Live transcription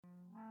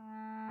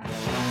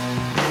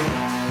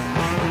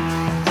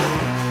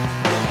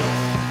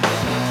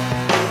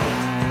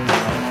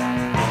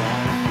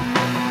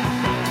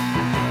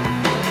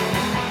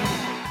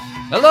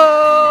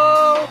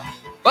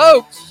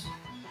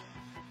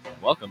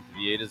Welcome to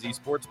the A to Z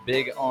Sports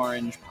Big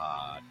Orange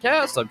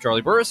Podcast. I'm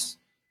Charlie Burris,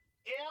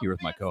 here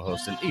with my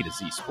co-host and A to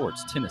Z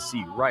Sports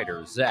Tennessee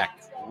writer, Zach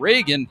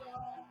Reagan.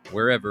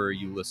 Wherever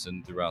you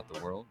listen throughout the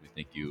world, we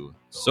thank you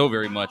so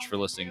very much for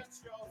listening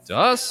to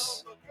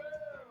us.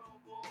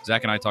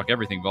 Zach and I talk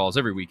everything Vols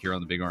every week here on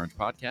the Big Orange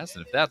Podcast.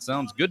 And if that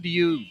sounds good to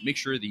you, make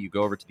sure that you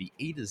go over to the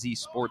A to Z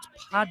Sports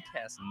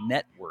Podcast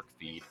Network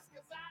feed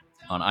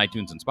on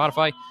iTunes and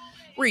Spotify.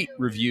 Rate,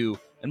 review,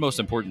 and most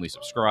importantly,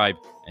 subscribe,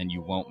 and you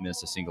won't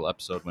miss a single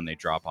episode when they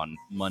drop on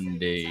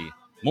Monday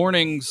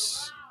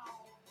mornings.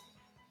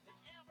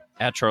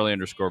 At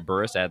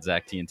Charlie_Burris, at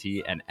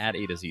ZachTNT, and at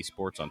A to Z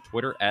Sports on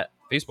Twitter, at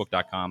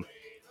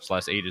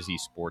Facebook.com/A to Z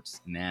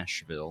Sports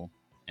Nashville,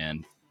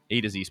 and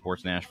A to Z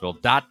Sports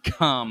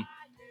Nashville.com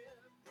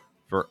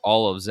for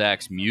all of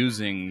Zach's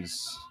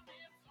musings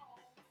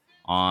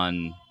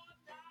on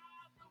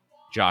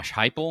Josh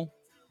Heupel,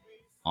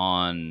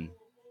 on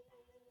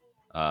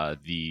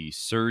the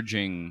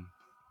surging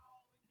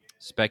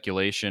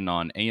speculation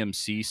on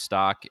AMC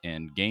stock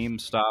and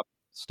GameStop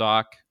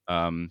stock.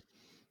 No,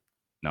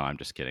 I'm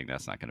just kidding.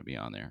 That's not going to be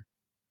on there.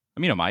 I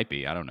mean, it might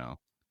be. I don't know.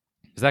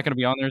 Is that going to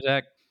be on there,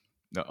 Zach?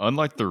 Now,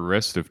 unlike the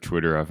rest of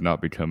Twitter, I've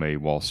not become a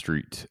Wall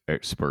Street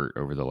expert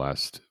over the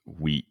last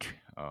week.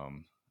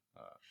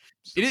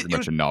 Pretty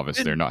much a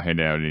novice there, not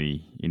handing out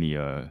any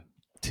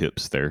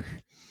tips there.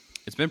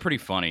 It's been pretty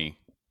funny.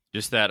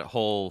 Just that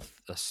whole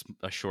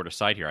a short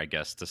aside here, I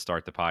guess, to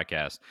start the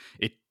podcast.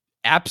 It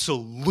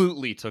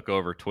absolutely took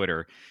over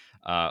Twitter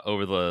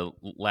over the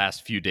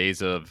last few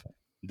days of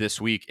this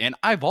week, and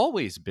I've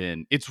always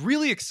been. It's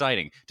really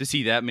exciting to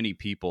see that many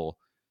people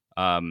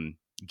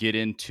get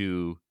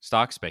into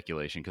stock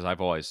speculation because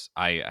I'm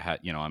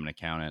an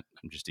accountant.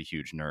 I'm just a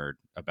huge nerd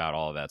about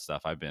all of that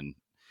stuff. I've been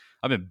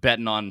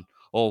betting on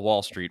old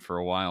Wall Street for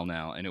a while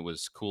now, and it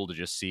was cool to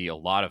just see a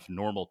lot of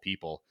normal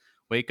people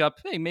wake up.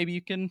 Hey, maybe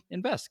you can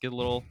invest, get a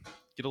little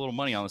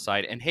money on the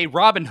side. And hey,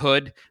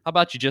 Robinhood, how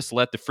about you just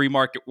let the free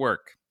market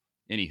work?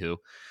 Anywho,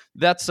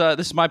 this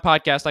is my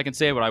podcast. I can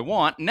say what I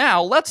want.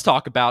 Now let's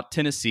talk about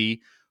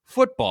Tennessee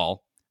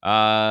football.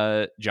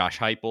 Josh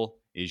Heupel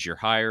is your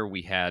hire.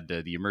 We had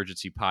the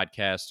emergency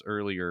podcast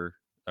earlier,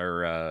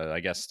 or I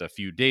guess a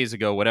few days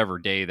ago, whatever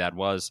day that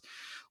was.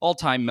 All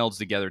time melds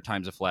together.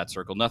 Time's a flat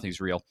circle.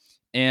 Nothing's real.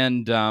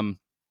 And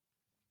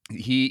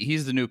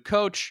he's the new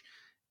coach,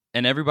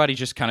 and everybody's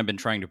just kind of been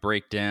trying to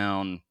break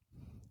down,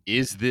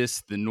 is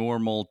this the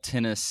normal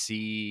Tennessee?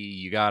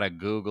 You got to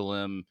Google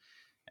him,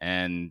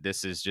 and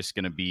this is just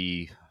going to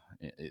be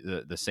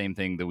the same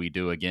thing that we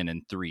do again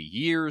in 3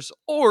 years?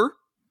 Or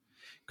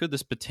could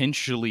this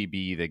potentially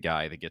be the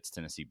guy that gets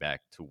Tennessee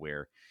back to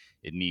where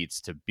it needs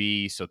to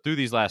be? So through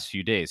these last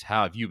few days,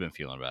 how have you been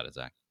feeling about it,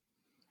 Zach?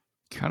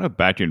 Kind of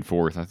back and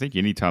forth. I think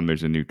anytime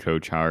there's a new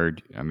coach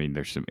hired, I mean,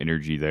 there's some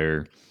energy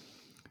there.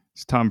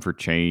 It's time for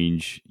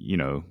change. You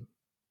know,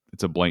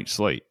 it's a blank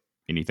slate.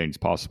 Anything's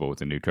possible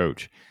with a new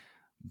coach.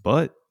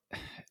 But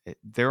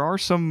there are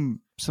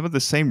some of the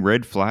same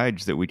red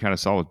flags that we kind of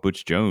saw with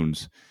Butch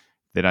Jones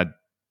that I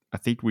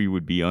think we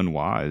would be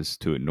unwise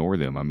to ignore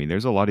them. I mean,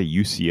 there's a lot of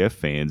UCF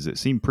fans that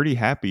seem pretty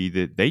happy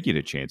that they get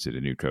a chance at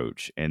a new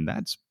coach. And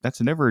that's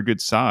never a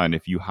good sign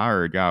if you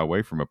hire a guy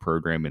away from a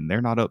program and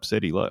they're not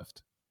upset he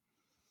left.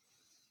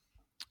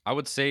 I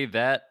would say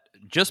that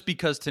just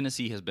because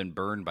Tennessee has been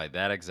burned by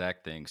that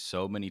exact thing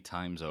so many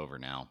times over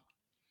now,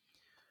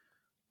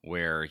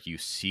 where you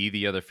see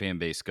the other fan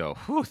base go,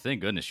 whew,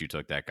 thank goodness you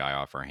took that guy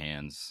off our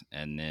hands.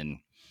 And then,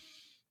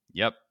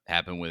 yep,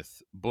 happened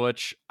with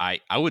Butch. I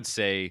would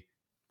say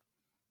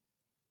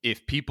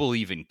if people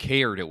even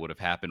cared, it would have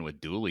happened with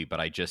Dooley, but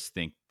I just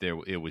think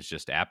it was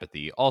just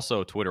apathy.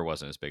 Also, Twitter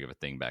wasn't as big of a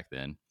thing back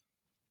then.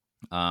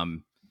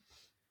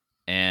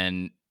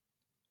 And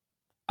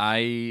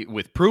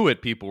with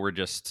Pruitt, people were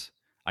just,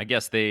 I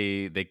guess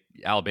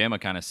Alabama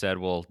kind of said,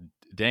 well,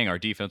 dang, our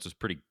defense was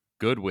pretty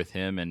good with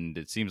him, and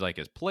it seems like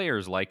his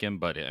players like him,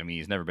 but I mean,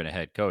 he's never been a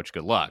head coach.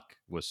 Good luck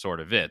was sort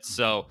of it.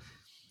 So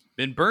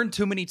been burned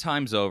too many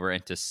times over,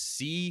 and to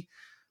see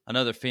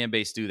another fan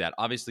base do that,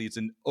 obviously it's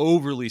an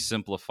overly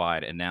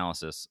simplified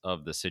analysis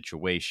of the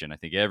situation. I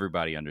think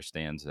everybody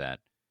understands that,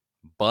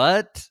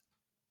 but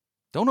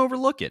don't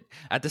overlook it.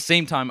 At the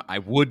same time, I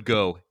would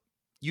go,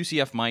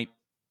 UCF might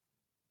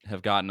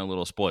have gotten a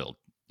little spoiled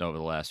over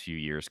the last few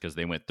years because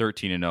they went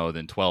 13-0,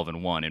 then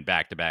 12-1 in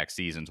back-to-back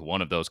seasons,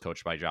 one of those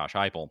coached by Josh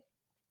Heupel.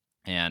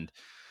 And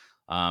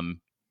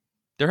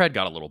their head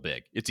got a little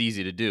big. It's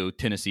easy to do.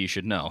 Tennessee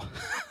should know.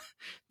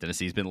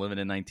 Tennessee's been living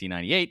in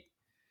 1998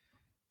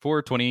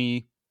 for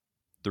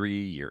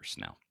 23 years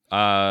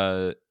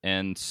now.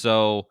 And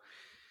so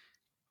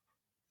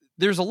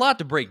there's a lot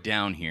to break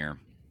down here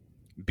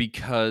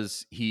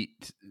because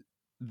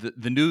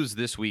the news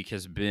this week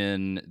has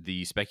been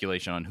the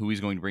speculation on who he's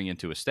going to bring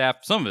into his staff.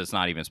 Some of it's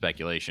not even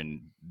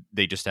speculation.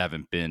 They just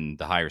the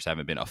hires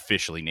haven't been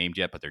officially named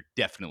yet, but they're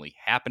definitely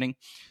happening.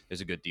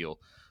 There's a good deal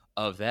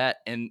of that.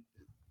 And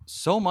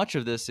so much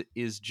of this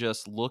is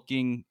just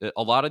a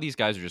lot of these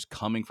guys are just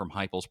coming from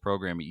Heupel's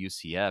program at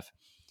UCF.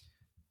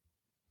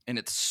 And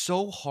it's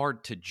so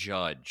hard to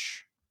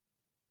judge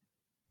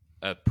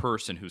a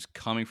person who's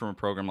coming from a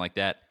program like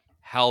that,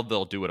 how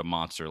they'll do at a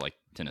monster like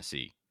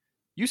Tennessee.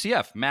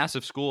 UCF,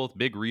 massive school with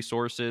big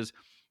resources,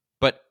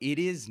 but it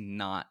is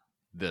not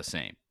the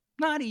same.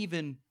 Not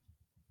even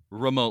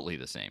remotely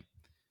the same.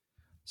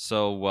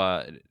 So,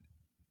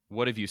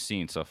 what have you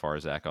seen so far,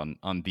 Zach,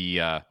 on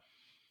the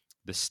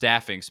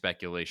staffing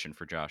speculation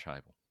for Josh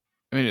Heupel?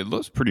 I mean, it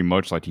looks pretty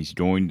much like he's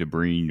going to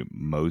bring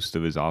most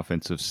of his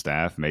offensive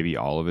staff, maybe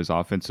all of his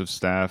offensive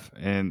staff.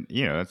 And,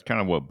 that's kind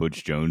of what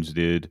Butch Jones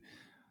did.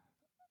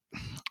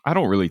 I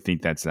don't really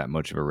think that's that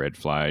much of a red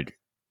flag.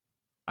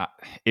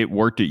 It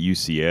worked at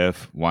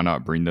UCF. Why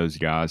not bring those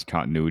guys?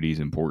 Continuity is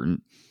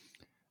important.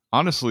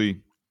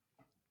 Honestly,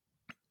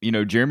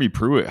 Jeremy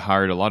Pruitt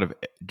hired a lot of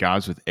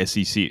guys with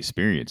SEC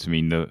experience. I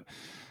mean,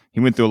 he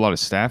went through a lot of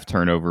staff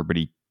turnover, but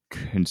he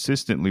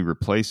consistently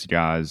replaced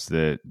guys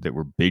that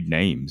were big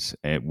names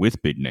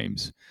with big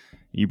names.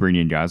 You bring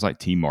in guys like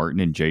T. Martin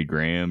and Jay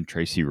Graham,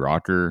 Tracy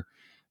Rocker,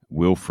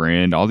 Will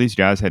Friend. All these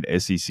guys had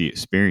SEC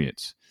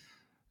experience,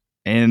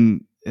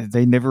 and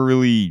they never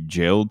really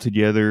gelled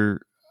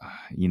together.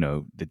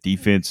 The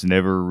defense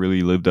never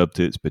really lived up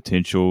to its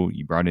potential.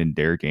 You brought in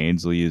Derek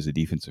Ansley as a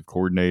defensive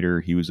coordinator.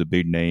 He was a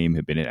big name,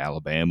 had been at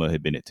Alabama,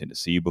 had been at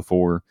Tennessee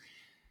before.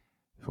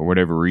 For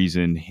whatever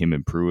reason, him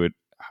and Pruitt,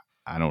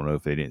 I don't know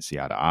if they didn't see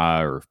eye to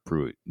eye or if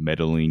Pruitt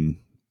meddling,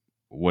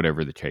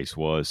 whatever the case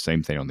was.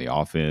 Same thing on the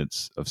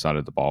offense of side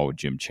of the ball with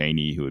Jim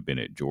Chaney, who had been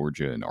at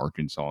Georgia and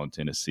Arkansas and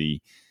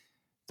Tennessee.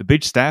 The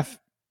big staff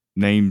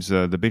names,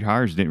 the big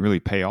hires didn't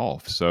really pay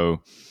off.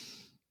 So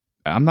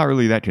I'm not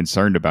really that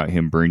concerned about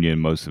him bringing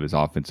most of his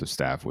offensive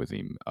staff with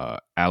him.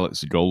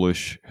 Alex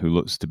Golish, who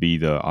looks to be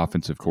the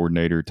offensive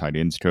coordinator, tight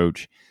ends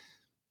coach,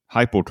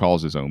 Heupel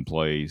calls his own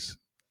plays.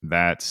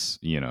 That's,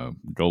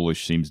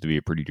 Golish seems to be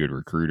a pretty good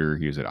recruiter.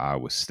 He was at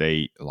Iowa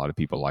State. A lot of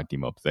people liked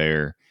him up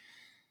there.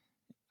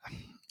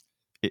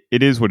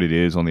 It is what it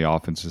is on the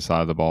offensive side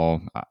of the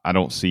ball. I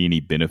don't see any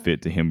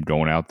benefit to him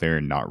going out there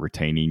and not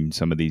retaining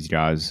some of these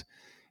guys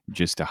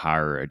just to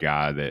hire a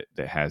guy that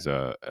has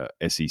a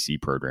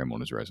SEC program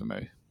on his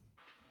resume.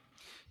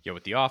 Yeah,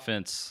 with the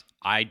offense,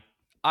 I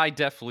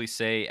definitely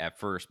say at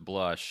first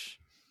blush,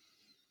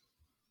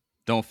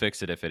 don't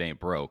fix it if it ain't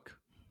broke.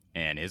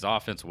 And his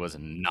offense was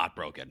not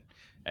broken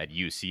at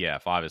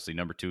UCF. Obviously,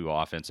 number 2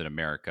 offense in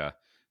America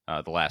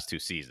the last 2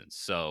 seasons.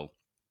 So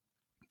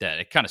that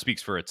it kind of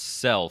speaks for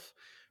itself.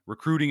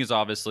 Recruiting is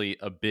obviously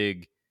a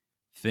big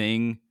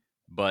thing,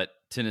 but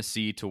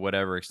Tennessee, to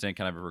whatever extent,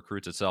 kind of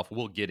recruits itself.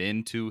 We'll get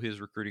into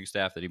his recruiting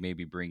staff that he may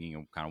be bringing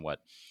and kind of what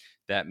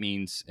that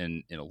means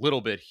in a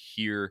little bit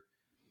here.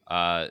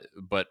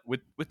 But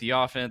with the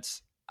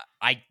offense,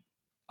 I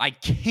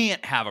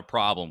can't have a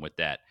problem with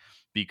that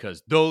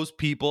because those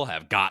people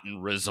have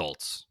gotten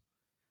results.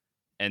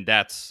 And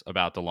that's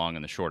about the long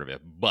and the short of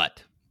it.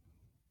 But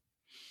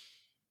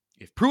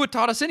if Pruitt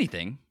taught us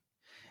anything,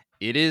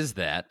 it is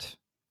that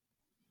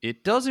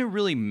it doesn't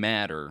really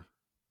matter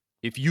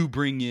if you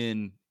bring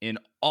in an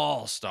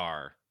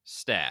all-star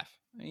staff.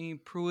 I mean,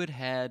 Pruitt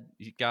had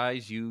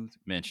guys you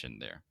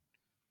mentioned there.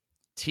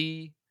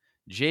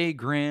 Jay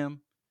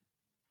Graham,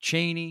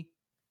 Chaney.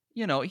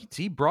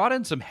 He brought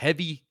in some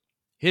heavy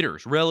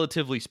hitters,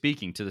 relatively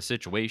speaking, to the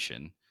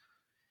situation.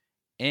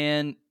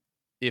 And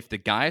if the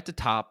guy at the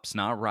top's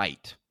not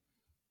right,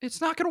 it's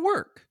not going to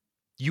work.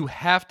 You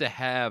have to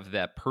have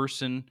that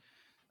person,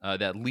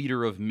 that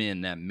leader of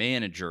men, that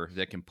manager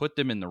that can put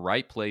them in the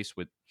right place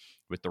with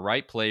the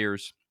right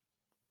players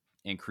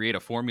and create a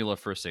formula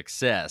for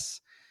success.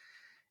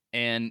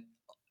 And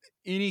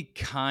any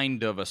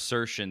kind of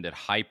assertion that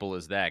Heupel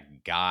is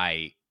that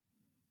guy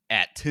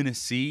at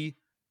Tennessee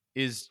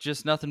is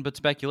just nothing but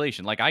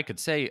speculation. Like I could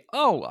say,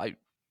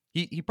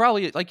 he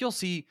probably, like you'll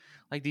see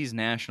like these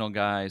national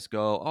guys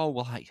go, oh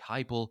well,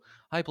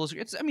 Heupel's.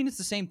 It's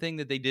the same thing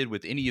that they did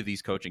with any of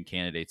these coaching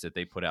candidates that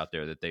they put out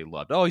there that they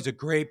loved. Oh, he's a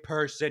great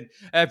person.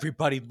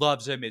 Everybody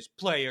loves him. His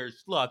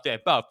players love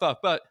that.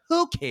 But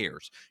who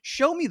cares?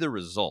 Show me the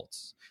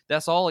results.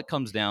 That's all it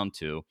comes down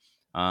to.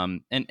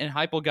 And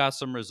Heupel got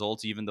some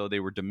results, even though they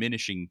were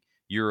diminishing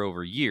year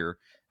over year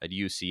at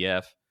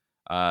UCF.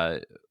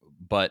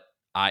 But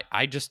I'm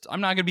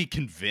not going to be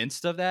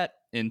convinced of that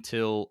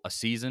until a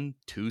season,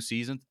 2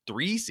 seasons,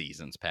 3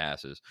 seasons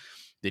passes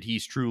that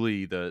he's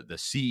truly the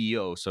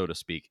CEO, so to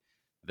speak,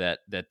 that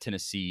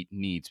Tennessee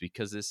needs,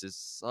 because this is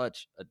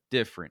such a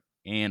different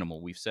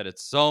animal. We've said it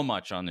so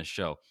much on this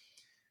show.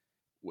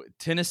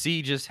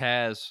 Tennessee just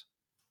has,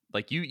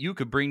 like, you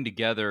could bring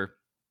together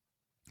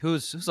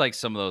who's like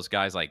some of those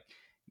guys like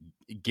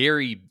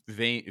Gary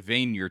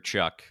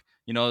Vaynerchuk,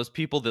 those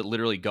people that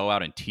literally go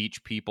out and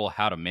teach people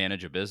how to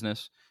manage a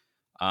business.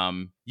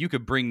 You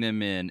could bring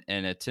them in,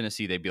 and at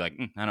Tennessee, they'd be like,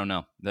 I don't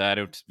know.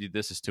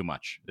 This is too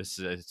much.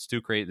 It's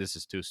too crazy. This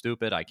is too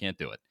stupid. I can't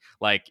do it.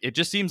 Like, it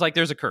just seems like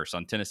there's a curse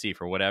on Tennessee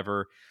for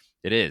whatever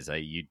it is.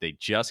 They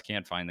just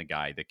can't find the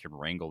guy that can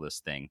wrangle this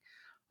thing.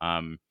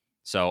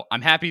 So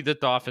I'm happy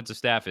that the offensive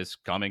staff is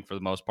coming for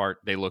the most part.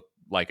 They look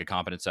like a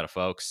competent set of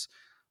folks.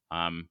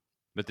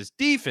 But this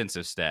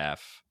defensive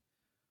staff,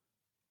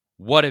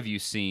 what have you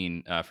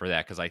seen for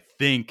that? Because I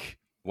think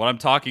What I'm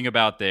talking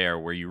about there,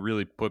 where you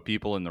really put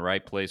people in the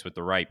right place with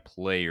the right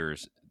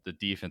players, the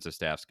defensive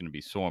staff is going to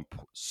be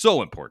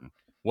so important.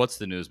 What's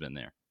the news been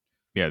there?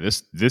 Yeah,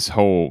 this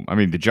whole, I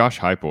mean, the Josh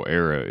Heupel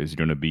era is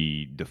going to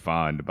be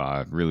defined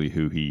by really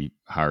who he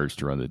hires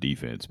to run the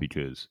defense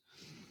because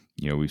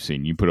we've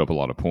seen you put up a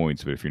lot of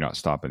points, but if you're not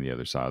stopping the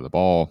other side of the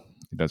ball,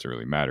 it doesn't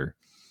really matter.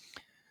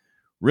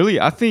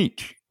 Really, I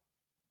think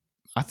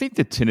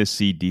the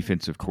Tennessee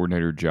defensive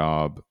coordinator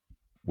job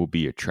will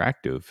be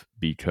attractive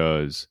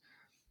because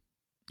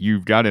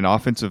you've got an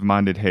offensive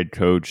minded head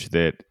coach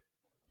that,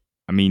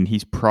 I mean,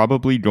 he's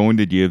probably going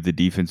to give the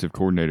defensive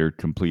coordinator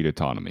complete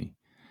autonomy.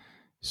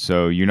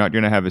 So you're not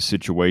going to have a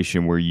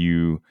situation where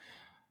you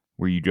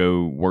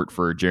go work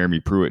for a Jeremy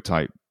Pruitt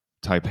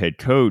type head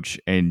coach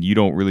and you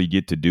don't really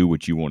get to do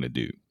what you want to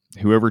do.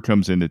 Whoever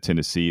comes into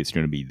Tennessee, it's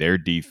going to be their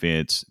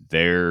defense.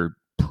 They're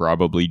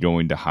probably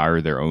going to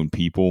hire their own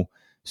people.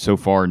 So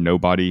far,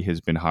 nobody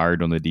has been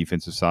hired on the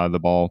defensive side of the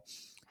ball.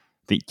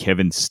 I think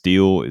Kevin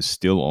Steele is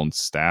still on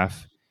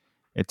staff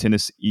at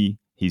Tennessee.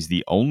 He's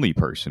the only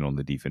person on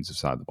the defensive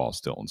side of the ball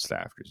still on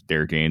staff because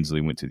Derek Ansley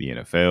went to the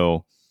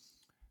NFL.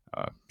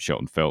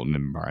 Shelton Felton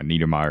and Brian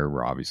Niedermeyer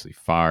were obviously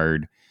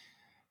fired.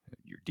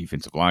 Your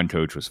defensive line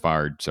coach was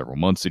fired several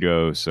months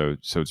ago. So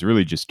it's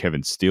really just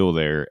Kevin Steele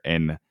there.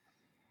 And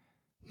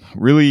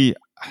really,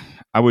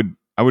 I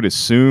would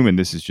assume, and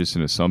this is just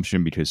an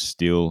assumption because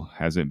Steele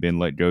hasn't been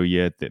let go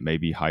yet, that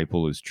maybe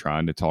Heupel is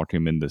trying to talk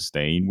him into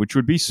staying, which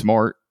would be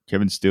smart.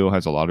 Kevin Steele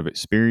has a lot of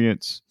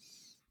experience.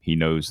 He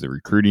knows the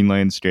recruiting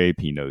landscape.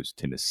 He knows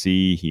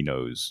Tennessee. He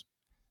knows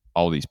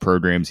all these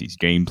programs. He's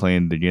game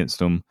planned against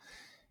them.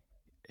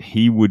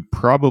 He would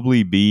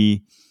probably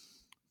be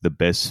the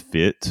best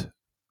fit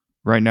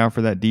right now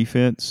for that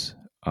defense.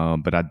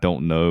 But I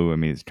don't know. I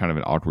mean, it's kind of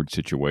an awkward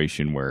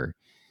situation where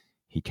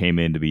he came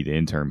in to be the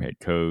interim head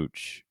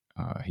coach.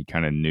 He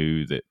kind of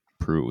knew that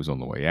Pruitt was on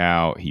the way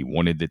out. He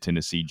wanted the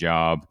Tennessee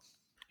job.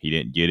 He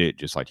didn't get it,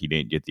 just like he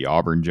didn't get the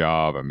Auburn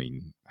job. I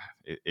mean,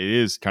 it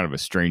is kind of a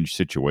strange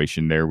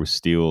situation there with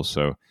Steele.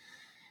 So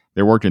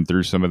they're working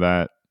through some of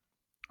that.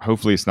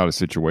 Hopefully, it's not a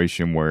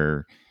situation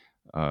where,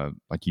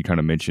 like you kind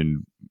of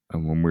mentioned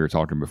when we were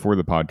talking before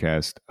the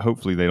podcast,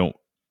 hopefully they don't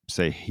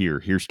say,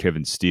 here's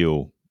Kevin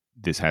Steele.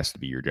 This has to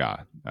be your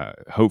guy.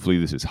 Hopefully,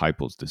 this is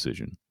Heupel's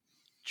decision.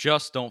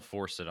 Just don't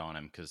force it on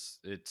him because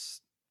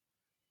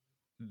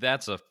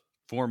that's a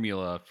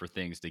formula for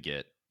things to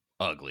get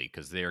ugly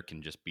because there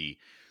can just be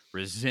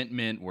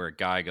resentment where a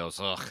guy goes,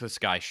 ugh, this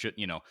guy should,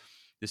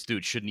 this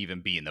dude shouldn't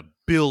even be in the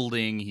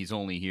building. He's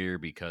only here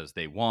because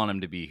they want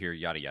him to be here,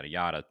 yada, yada,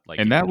 yada. Like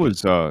And you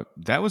mentioned.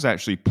 that was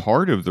actually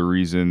part of the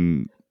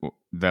reason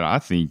that I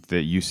think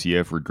that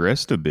UCF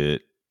regressed a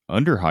bit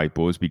under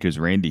Heupel is because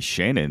Randy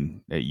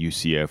Shannon at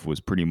UCF was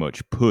pretty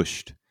much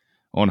pushed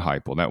on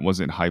Heupel. That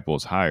wasn't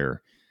Heupel's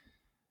hire.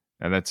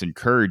 And that's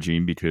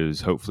encouraging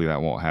because hopefully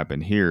that won't happen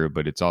here,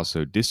 but it's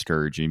also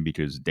discouraging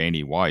because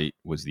Danny White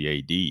was the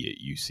AD at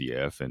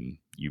UCF, and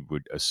you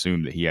would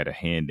assume that he had a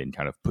hand in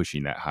kind of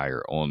pushing that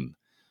hire on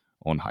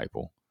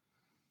Heupel.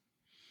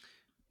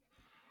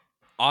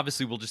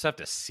 Obviously, we'll just have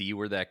to see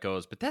where that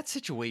goes. But that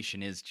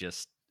situation is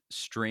just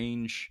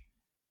strange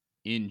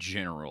in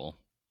general.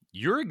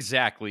 You're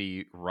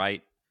exactly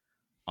right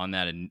on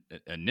that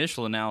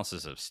initial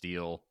analysis of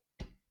Steele.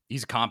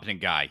 He's a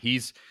competent guy.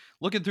 He's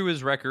looking through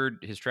his record,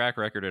 his track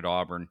record at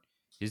Auburn.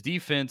 His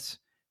defense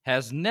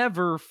has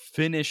never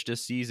finished a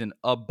season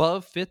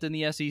above fifth in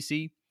the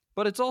SEC,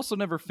 but it's also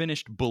never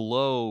finished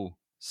below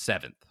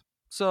seventh.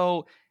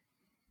 So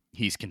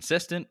he's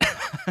consistent.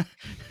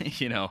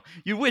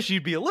 You wish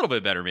he'd be a little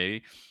bit better,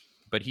 maybe,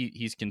 but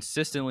he's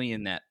consistently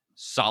in that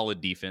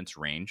solid defense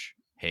range.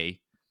 Hey,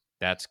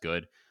 that's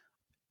good.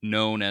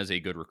 Known as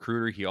a good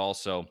recruiter. He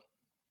also,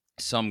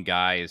 some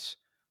guys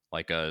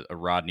like a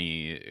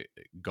Rodney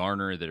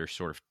Garner that are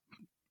sort of,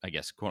 I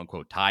guess, quote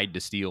unquote, tied to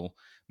Steele,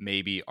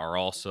 maybe are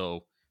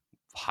also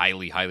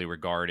highly, highly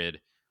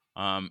regarded.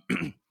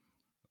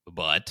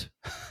 But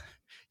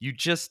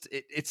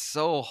it's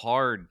so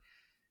hard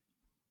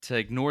to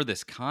ignore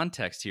this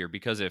context here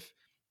because if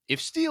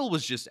Steele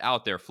was just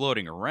out there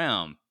floating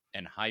around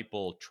and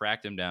Heupel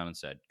tracked him down and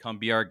said, "Come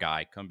be our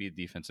guy, come be the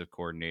defensive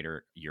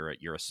coordinator.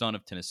 You're a son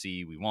of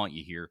Tennessee. We want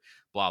you here."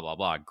 Blah blah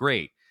blah.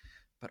 Great,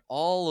 but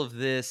all of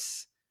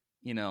this,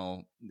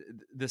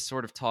 this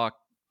sort of talk.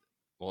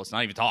 Well, it's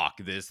not even talk.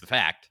 This is the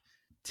fact.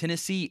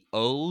 Tennessee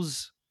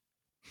owes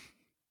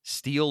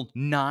Steele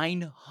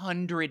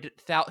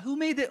 900,000. Who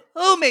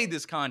made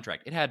this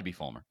contract? It had to be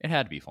Fulmer. It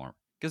had to be Fulmer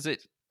because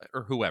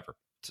or whoever.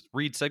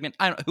 Reed Sigmund.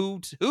 I don't know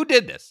who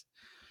did this.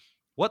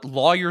 What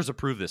lawyers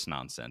approve this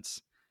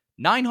nonsense?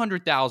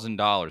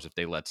 $900,000 if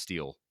they let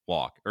Steele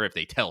walk, or if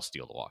they tell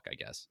Steele to walk, I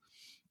guess.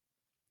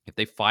 If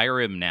they fire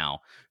him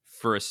now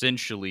for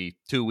essentially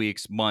 2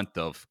 weeks, month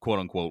of quote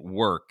unquote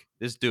work,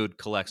 this dude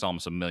collects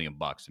almost $1 million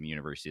from the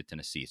University of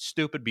Tennessee.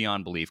 Stupid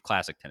beyond belief,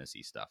 classic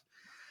Tennessee stuff.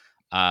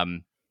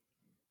 And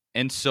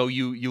so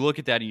you look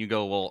at that and you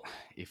go, well,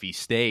 if he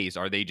stays,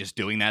 are they just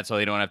doing that so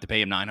they don't have to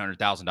pay him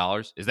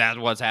 $900,000? Is that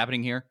what's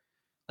happening here?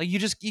 Like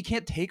you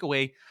can't take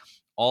away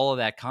all of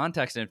that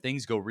context, and if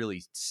things go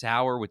really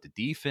sour with the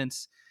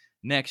defense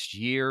next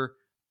year,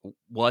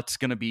 what's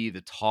going to be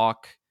the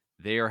talk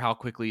there? How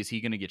quickly is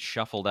he going to get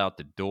shuffled out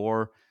the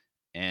door?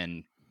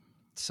 And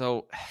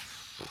so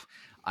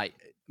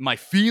my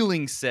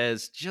feeling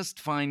says just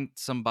find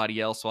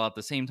somebody else, while at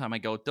the same time I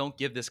go, don't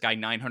give this guy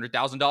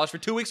 $900,000 for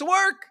 2 weeks of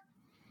work.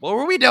 What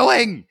were we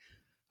doing?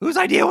 Whose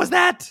idea was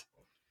that?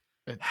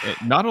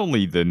 Not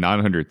only the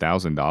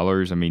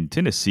 $900,000, I mean,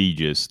 Tennessee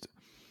just,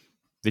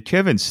 the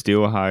Kevin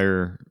Steele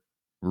hire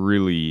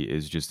really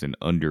is just an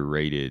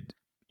underrated,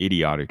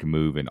 idiotic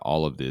move in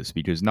all of this,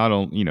 because not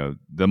only,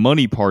 the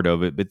money part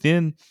of it, but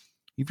then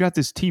you've got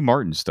this T.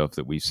 Martin stuff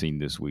that we've seen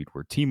this week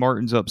where T.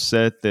 Martin's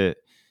upset that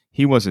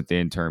he wasn't the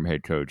interim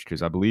head coach,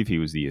 because I believe he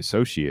was the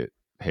associate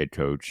head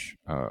coach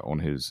on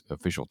his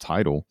official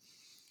title.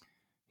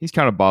 He's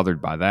kind of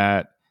bothered by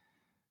that.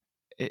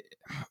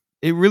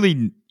 It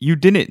really, you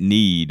didn't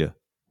need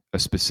a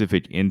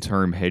specific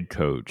interim head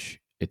coach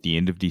at the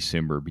end of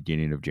December,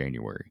 beginning of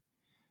January.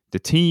 The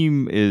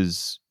team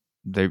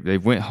they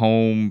went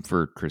home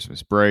for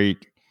Christmas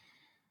break.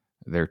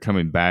 They're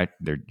coming back.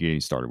 They're getting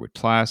started with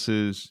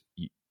classes.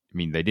 I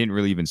mean, they didn't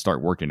really even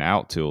start working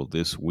out till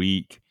this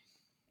week.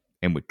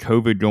 And with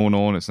COVID going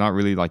on, it's not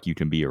really like you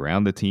can be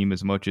around the team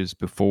as much as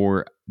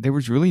before. There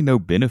was really no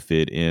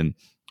benefit in,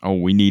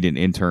 we need an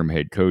interim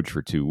head coach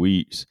for 2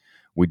 weeks.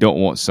 We don't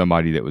want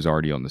somebody that was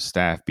already on the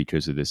staff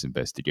because of this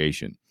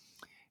investigation.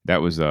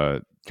 That was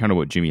kind of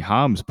what Jimmy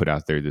Himes put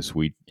out there this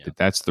week,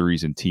 that's the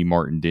reason T.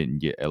 Martin didn't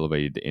get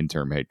elevated to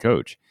interim head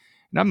coach.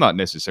 And I'm not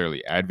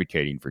necessarily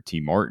advocating for T.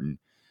 Martin,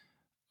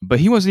 but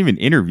he wasn't even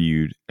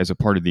interviewed as a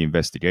part of the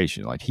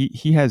investigation. Like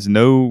he has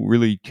no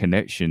really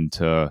connection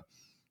to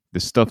the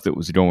stuff that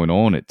was going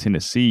on at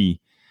Tennessee.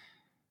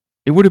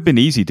 It would have been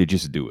easy to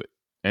just do it.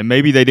 And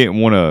maybe they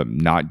didn't want to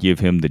not give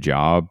him the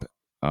job.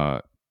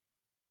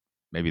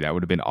 Maybe that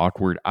would have been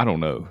awkward. I don't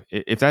know.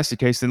 If that's the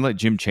case, then let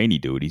Jim Chaney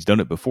do it. He's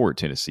done it before at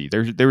Tennessee.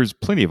 There was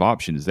plenty of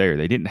options there.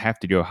 They didn't have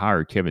to go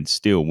hire Kevin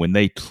Steele when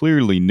they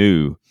clearly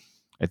knew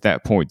at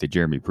that point that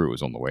Jeremy Pruitt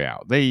was on the way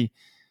out. They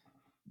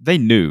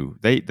knew.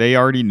 They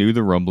already knew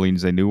the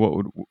rumblings. They knew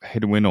what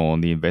had went on.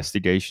 The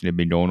investigation had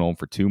been going on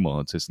for 2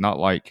 months. It's not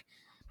like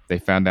they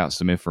found out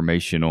some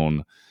information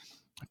on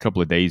a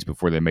couple of days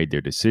before they made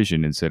their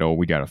decision and said,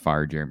 we got to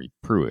fire Jeremy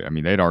Pruitt. I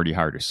mean, they'd already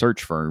hired a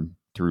search firm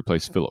to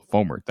replace Philip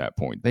Fulmer at that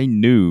point. They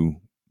knew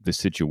the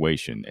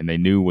situation, and they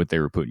knew what they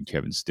were putting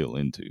Kevin Steele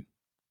into.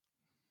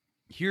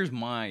 Here's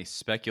my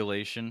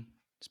speculation.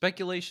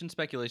 Speculations.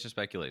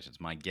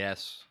 My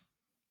guess,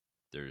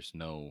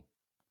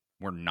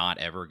 we're not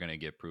ever going to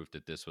get proof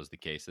that this was the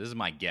case. This is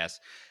my guess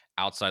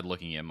outside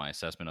looking at my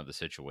assessment of the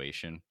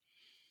situation.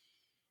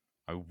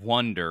 I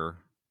wonder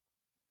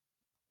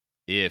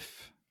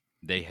if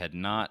they had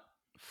not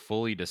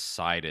fully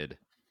decided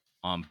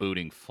on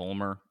booting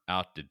Fulmer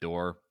out the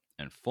door,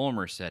 and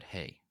Fulmer said,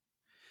 hey,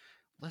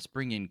 let's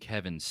bring in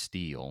Kevin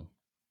Steele.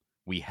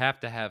 We have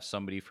to have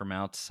somebody from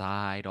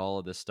outside all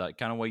of this stuff,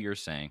 kind of what you're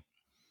saying.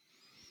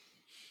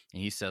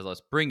 And he says, let's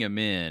bring him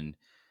in.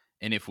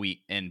 And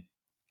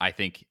I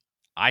think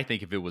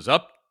if it was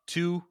up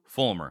to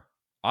Fulmer,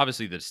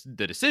 obviously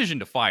the decision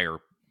to fire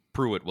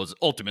Pruitt was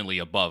ultimately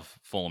above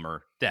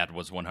Fulmer. That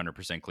was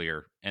 100%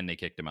 clear, and they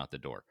kicked him out the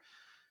door,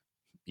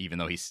 even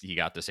though he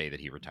got to say that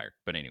he retired.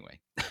 But anyway.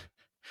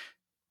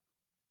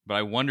 But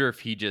I wonder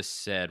if he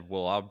just said,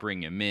 well, I'll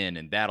bring him in,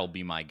 and that'll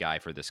be my guy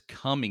for this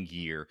coming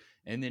year.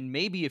 And then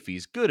maybe if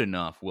he's good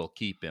enough, we'll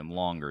keep him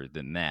longer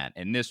than that.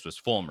 And this was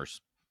Fulmer's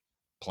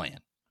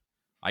plan.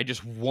 I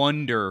just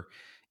wonder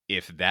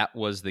if that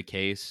was the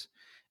case.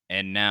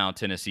 And now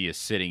Tennessee is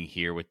sitting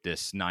here with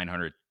this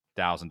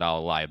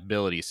 $900,000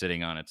 liability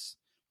sitting on its,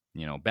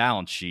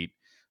 balance sheet,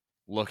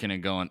 looking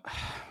and going,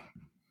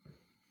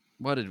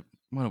 what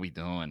are we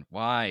doing?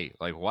 Why?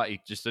 Like, why?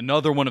 Just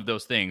another one of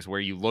those things where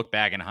you look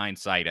back in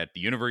hindsight at the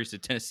University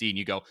of Tennessee and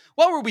you go,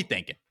 what were we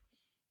thinking?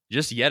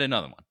 Just yet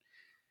another one.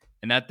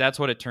 And that's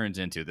what it turns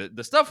into.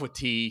 The stuff with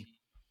T,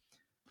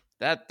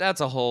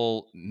 that's a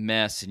whole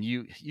mess. And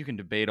you can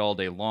debate all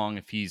day long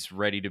if he's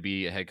ready to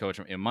be a head coach.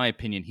 In my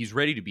opinion, he's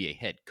ready to be a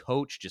head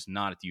coach, just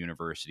not at the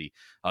University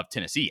of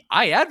Tennessee.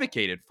 I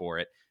advocated for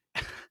it.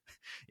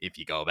 If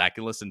you go back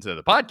and listen to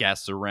the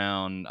podcasts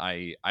around,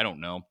 I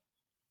don't know,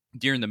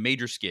 during the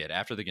major skid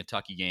after the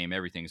Kentucky game,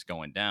 everything's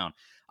going down.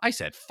 I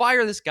said,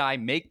 fire this guy,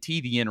 make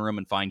T the interim,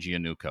 and find you a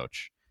new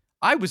coach.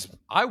 I was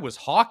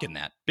hawking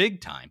that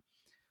big time.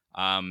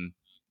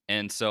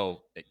 And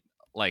so,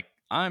 like,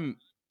 I'm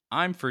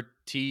for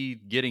T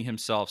getting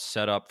himself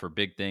set up for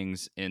big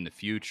things in the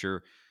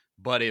future.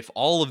 But if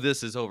all of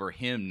this is over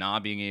him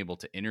not being able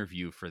to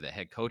interview for the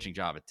head coaching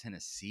job at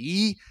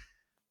Tennessee,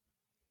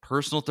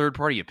 personal third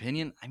party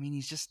opinion, I mean,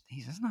 he's just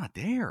not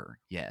there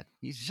yet.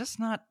 He's just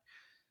not.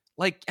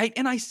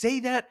 And I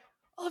say that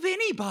of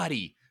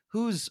anybody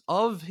who's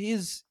of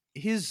his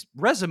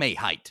resume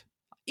height.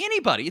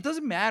 Anybody. It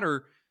doesn't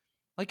matter.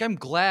 Like, I'm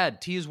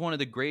glad T is one of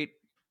the great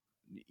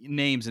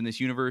names in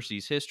this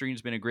university's history.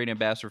 He's been a great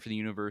ambassador for the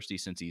university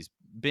since he's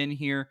been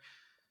here.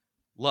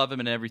 Love him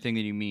and everything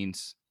that he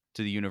means.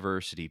 to the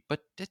university.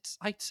 But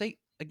I'd say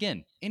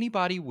again,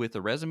 anybody with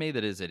a resume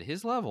that is at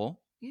his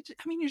level, you're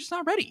just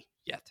not ready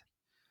yet.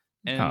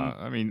 And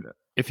I mean,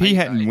 if he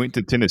I hadn't went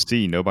to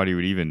Tennessee, nobody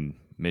would even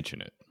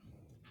mention it.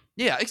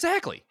 yeah,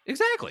 exactly.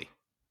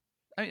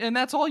 And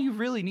that's all you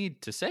really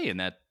need to say in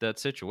that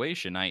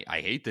situation. I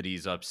hate that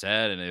he's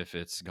upset, and if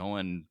it's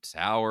going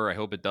sour, I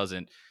hope it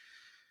doesn't.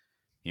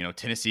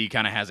 Tennessee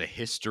kind of has a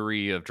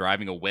history of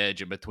driving a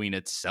wedge in between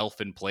itself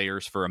and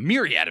players for a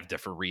myriad of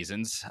different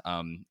reasons,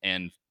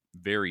 and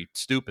very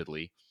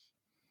stupidly.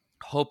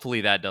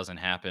 Hopefully that doesn't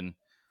happen.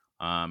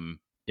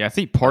 Yeah, I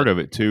think But part of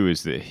it too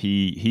is that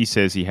he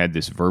says he had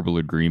this verbal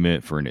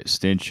agreement for an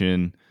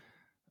extension.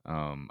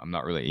 I'm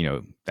not really,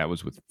 that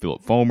was with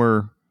Philip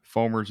Fulmer.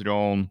 Fulmer's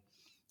gone.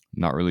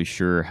 Not really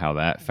sure how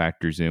that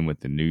factors in with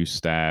the new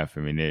staff.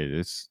 I mean,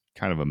 it's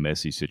kind of a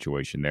messy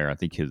situation there. I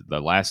think the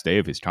last day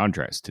of his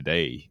contract's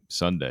today,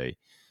 Sunday,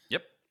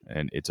 yep,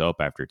 and it's up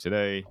after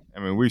today.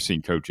 I mean, we've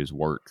seen coaches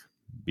work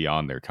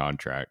beyond their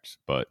contracts,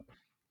 but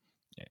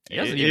he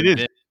hasn't it even is.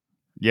 been.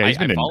 Yeah, he's I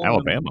been in follow him.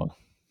 Alabama.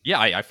 Yeah,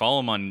 I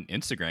follow him on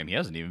Instagram. He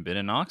hasn't even been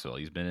in Knoxville.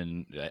 He's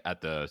been at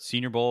the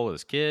Senior Bowl with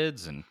his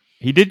kids, and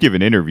He did give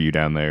an interview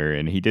down there,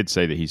 and he did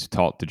say that he's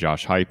talked to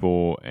Josh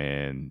Heupel,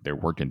 and they're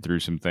working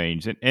through some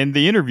things. And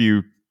the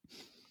interview,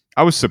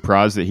 I was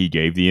surprised that he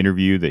gave the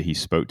interview, that he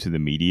spoke to the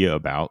media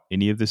about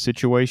any of the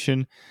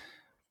situation.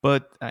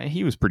 But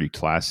he was pretty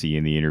classy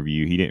in the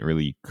interview. He didn't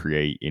really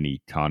create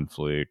any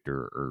conflict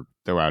or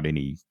throw out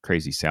any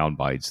crazy sound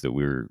bites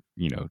that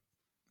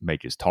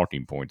make his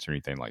talking points or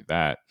anything like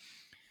that.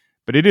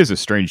 But it is a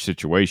strange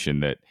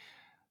situation that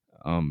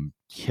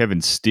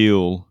Kevin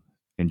Steele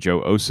and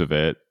Joe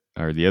Osavet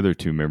are the other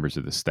two members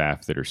of the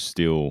staff that are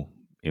still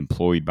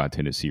employed by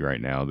Tennessee right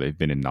now. They've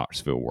been in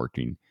Knoxville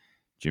working.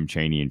 Jim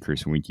Chaney and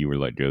Chris Winkie were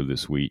let go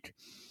this week.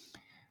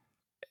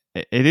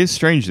 It is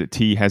strange that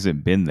T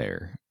hasn't been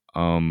there.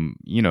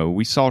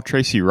 We saw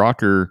Tracy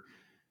Rocker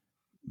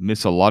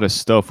miss a lot of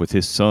stuff with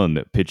his son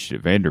that pitched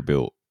at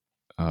Vanderbilt.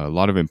 A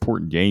lot of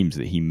important games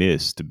that he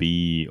missed to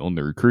be on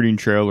the recruiting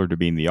trail or to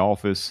be in the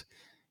office.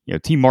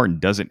 T. Martin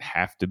doesn't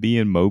have to be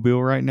in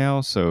Mobile right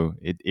now, so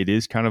it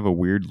is kind of a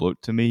weird look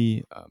to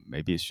me.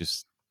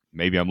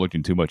 Maybe I'm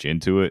looking too much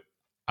into it.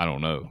 I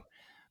don't know,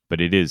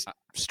 but it is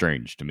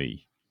strange to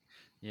me.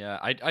 yeah,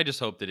 I just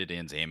hope that it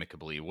ends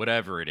amicably.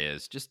 Whatever it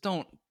is, just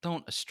don't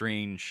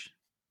estrange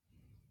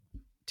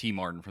T.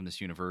 Martin from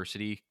this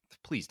university.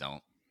 Please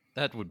don't.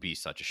 That would be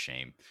such a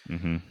shame.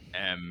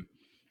 Mm-hmm.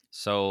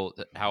 So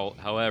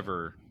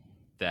however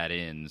that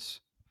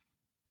ends,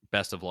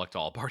 best of luck to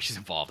all parties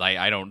involved.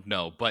 I don't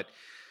know, but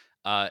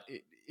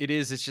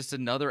it's just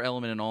another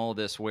element in all of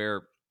this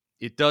where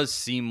it does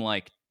seem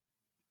like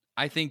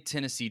I think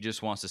Tennessee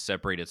just wants to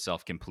separate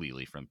itself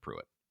completely from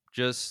Pruitt.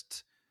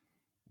 Just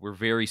we're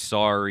very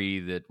sorry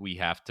that we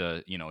have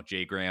to,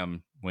 Jay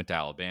Graham went to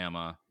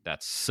Alabama.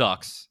 That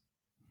sucks.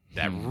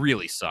 That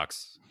really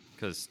sucks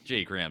because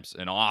Jay Graham's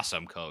an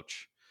awesome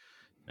coach,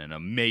 an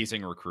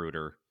amazing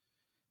recruiter.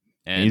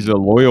 And he's a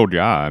loyal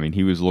guy. I mean,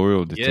 he was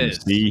loyal to he is.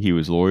 Tennessee. He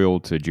was loyal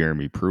to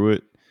Jeremy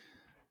Pruitt.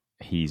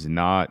 He's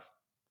not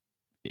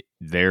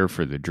there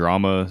for the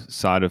drama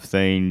side of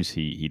things.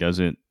 He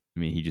doesn't. I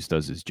mean, he just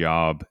does his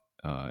job,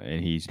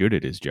 and he's good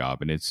at his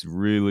job. And it's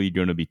really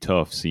going to be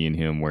tough seeing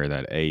him wear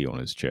that A on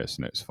his chest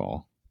next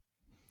fall.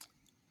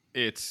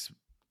 It's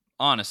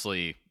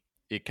honestly,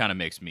 it kind of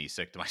makes me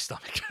sick to my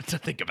stomach to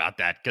think about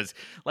that because,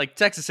 like,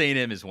 Texas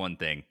A&M is one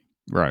thing,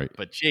 right?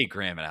 But Jay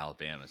Graham at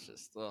Alabama is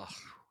just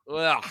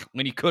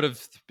when he could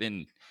have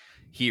been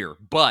here.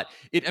 But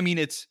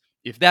it's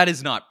if that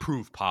is not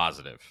proof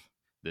positive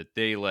that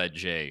they let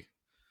Jay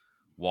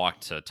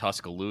walk to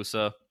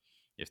Tuscaloosa,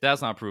 if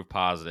that's not proof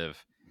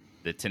positive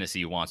that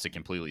Tennessee wants to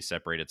completely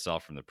separate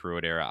itself from the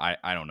Pruitt era,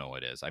 I don't know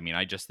what is. I mean,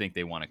 I just think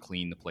they want to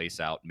clean the place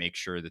out, make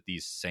sure that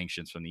these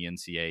sanctions from the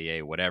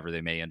NCAA, whatever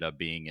they may end up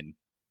being in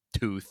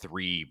 2,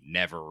 3,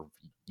 never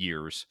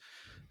years,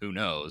 who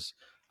knows?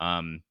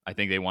 I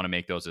think they want to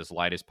make those as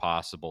light as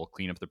possible,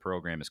 clean up the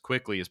program as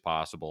quickly as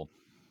possible.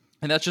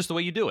 And that's just the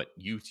way you do it.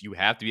 You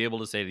have to be able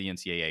to say to the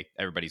NCAA,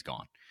 everybody's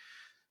gone.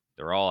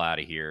 They're all out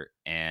of here.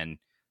 And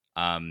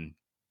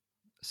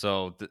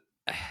so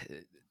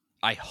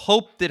I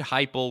hope that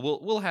Heupel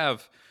will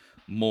have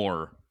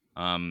more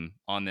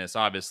on this,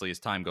 obviously, as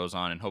time goes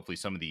on. And hopefully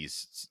some of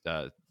these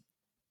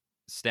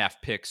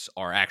staff picks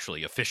are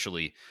actually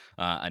officially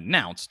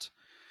announced.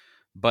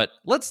 But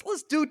let's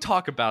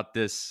talk about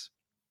this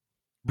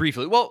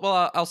briefly.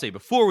 Well, I'll say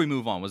before we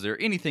move on, was there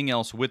anything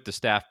else with the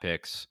staff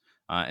picks?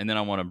 And then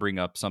I want to bring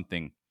up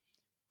something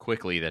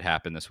quickly that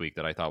happened this week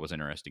that I thought was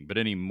interesting. But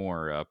any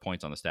more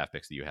points on the staff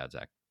picks that you had,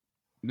 Zach?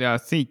 Yeah, I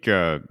think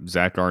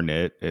Zach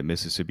Arnett at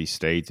Mississippi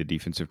State, the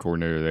defensive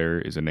coordinator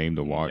there, is a name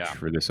to watch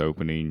for this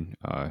opening.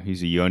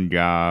 He's a young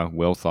guy,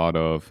 well thought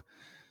of.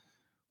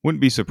 Wouldn't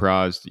be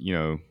surprised,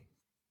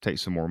 take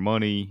some more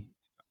money.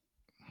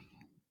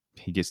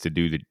 He gets to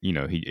do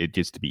it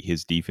gets to be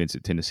his defense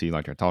at Tennessee,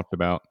 like I talked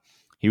about.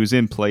 He was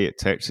in play at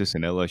Texas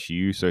and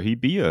LSU, so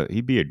he'd be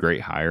a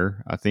great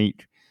hire, I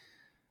think.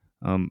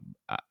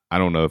 I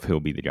don't know if he'll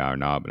be the guy or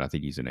not, but I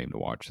think he's a name to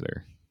watch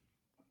there.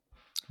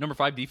 Number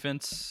 5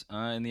 defense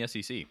in the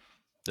SEC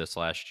this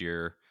last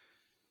year.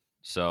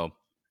 So,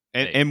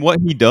 hey. And what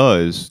he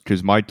does,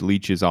 because Mike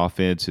Leach's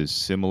offense is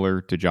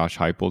similar to Josh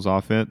Heupel's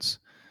offense.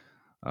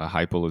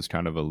 Heupel is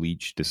kind of a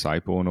Leach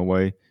disciple in a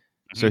way.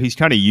 So he's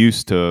kind of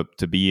used to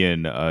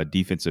being a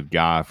defensive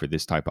guy for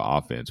this type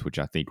of offense, which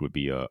I think would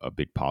be a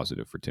big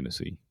positive for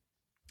Tennessee.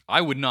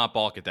 I would not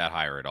balk at that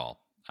hire at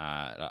all.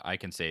 I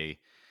can say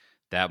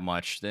that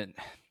much.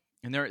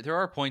 And there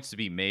are points to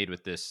be made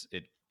with this.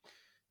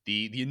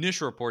 The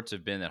initial reports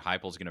have been that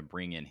Heupel's going to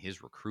bring in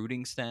his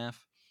recruiting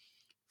staff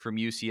from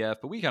UCF,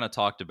 but we kind of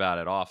talked about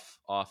it off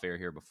air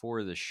here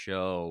before the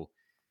show.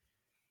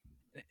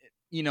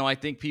 I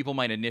think people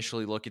might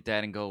initially look at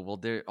that and go,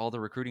 well, all the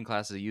recruiting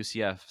classes at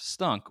UCF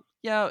stunk.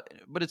 Yeah,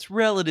 but it's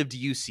relative to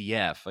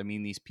UCF. I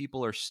mean, these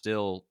people are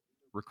still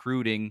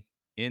recruiting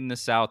in the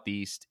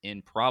Southeast,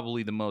 in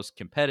probably the most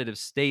competitive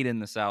state in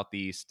the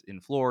Southeast, in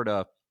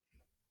Florida.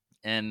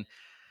 And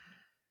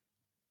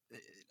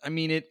I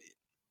mean,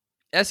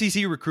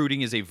 SEC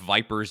recruiting is a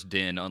viper's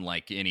den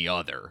unlike any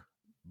other.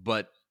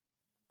 But,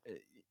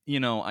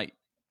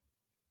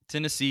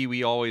 Tennessee,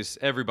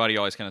 everybody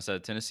always kind of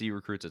said Tennessee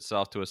recruits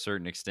itself to a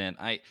certain extent.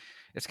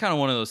 It's kind of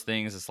one of those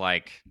things. It's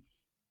like,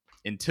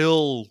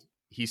 until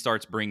he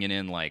starts bringing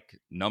in like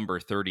number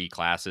 30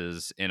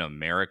 classes in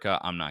America,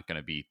 I'm not going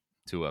to be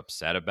too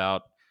upset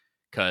about.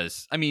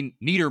 Because, I mean,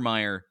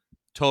 Niedermeyer,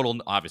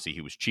 obviously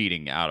he was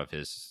cheating out of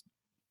his,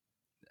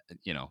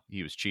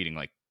 he was cheating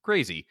like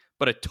crazy,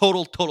 but a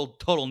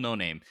total no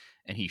name.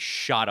 And he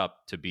shot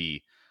up to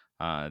be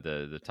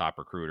the top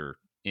recruiter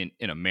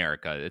in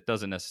America. It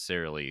doesn't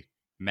necessarily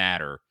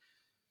matter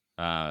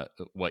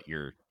what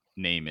your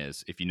name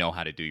is if you know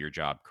how to do your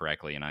job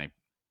correctly. And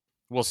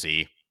we'll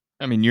see.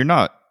 I mean, you're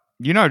not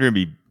going to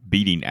be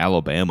beating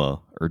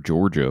Alabama or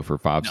Georgia for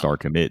 5-star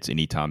commits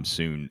anytime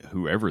soon,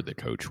 whoever the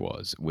coach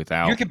was.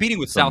 You're competing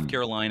with South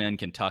Carolina and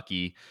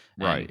Kentucky,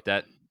 right?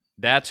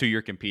 That's who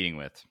you're competing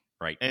with,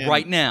 right?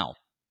 Right now.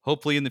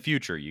 Hopefully, in the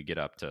future, you get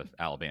up to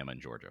Alabama and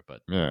Georgia.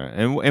 But yeah,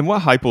 and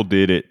what Heupel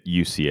did at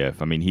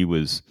UCF, I mean, he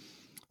was,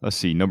 let's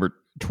see,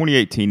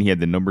 2018 he had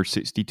the number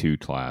 62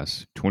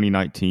 class,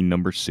 2019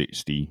 number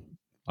 60,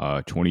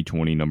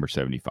 2020 number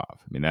 75. I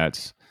mean,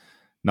 that's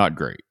not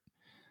great.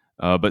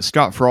 But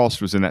Scott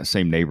Frost was in that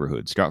same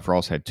neighborhood. Scott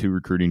Frost had 2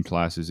 recruiting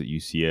classes at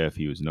UCF.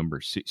 He was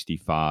number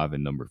 65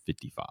 and number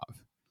 55.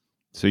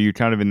 So you're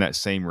kind of in that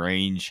same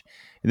range.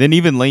 And then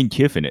even Lane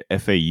Kiffin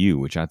at FAU,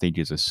 which I think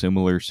is a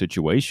similar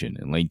situation.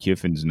 And Lane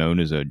Kiffin's known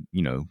as a,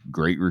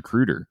 great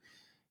recruiter.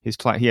 He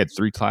had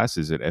 3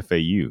 classes at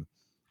FAU,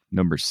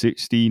 number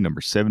 60, number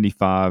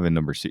 75, and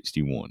number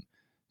 61.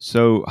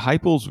 So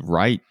Heupel's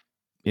right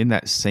in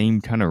that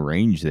same kind of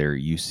range there at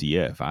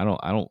UCF.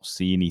 I don't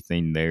see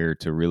anything there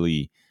to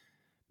really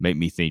make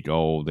me think,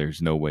 oh,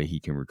 there's no way he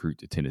can recruit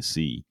to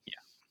Tennessee. Yeah.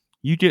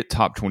 You get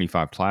top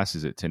 25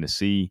 classes at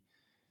Tennessee,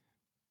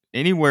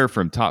 anywhere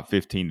from top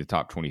 15 to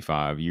top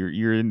 25,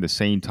 you're in the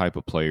same type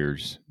of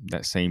players,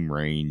 that same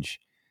range.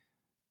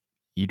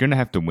 You're going to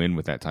have to win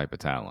with that type of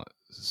talent.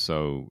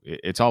 So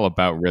it's all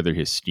about whether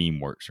his scheme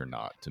works or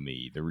not, to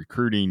me. The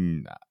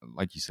recruiting,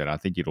 like you said, I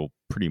think it'll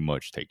pretty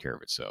much take care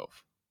of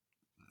itself.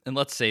 And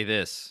let's say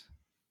this.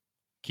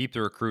 Keep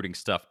the recruiting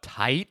stuff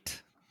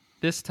tight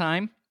this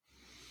time.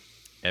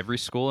 Every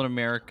school in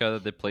America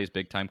that plays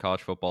big-time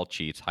college football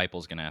cheats.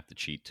 Heupel's going to have to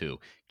cheat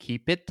too.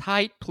 Keep it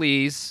tight,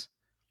 please.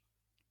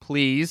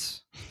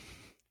 Please.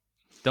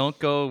 Don't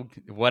go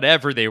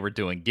whatever they were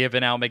doing,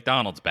 giving out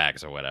McDonald's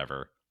bags or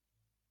whatever.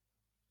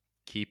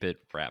 Keep it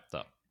wrapped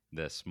up.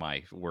 That's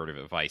my word of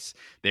advice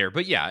there.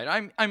 But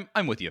yeah,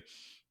 I'm with you.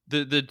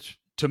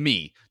 To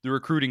me, the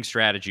recruiting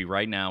strategy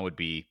right now would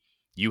be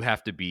you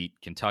have to beat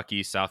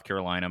Kentucky, South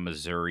Carolina,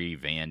 Missouri,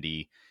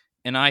 Vandy.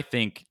 And I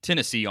think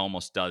Tennessee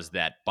almost does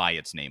that by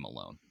its name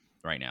alone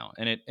right now.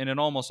 And it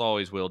almost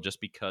always will,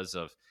 just because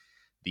of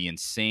the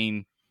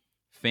insane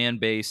fan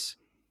base,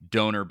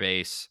 donor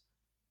base,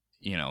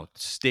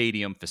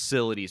 stadium,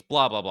 facilities,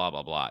 blah, blah, blah,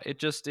 blah, blah.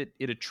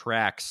 It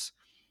attracts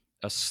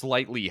a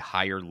slightly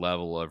higher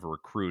level of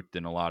recruit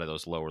than a lot of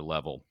those lower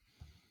level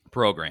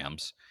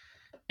programs.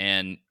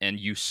 And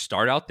you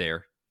start out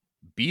there,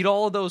 beat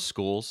all of those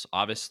schools,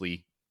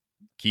 obviously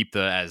keep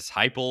as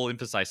Heupel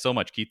emphasized so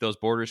much, keep those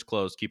borders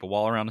closed, keep a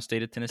wall around the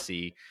state of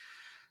Tennessee.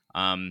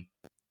 And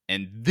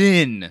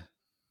then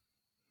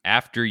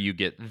after you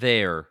get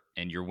there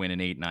and you're winning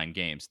 8-9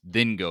 games,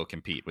 then go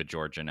compete with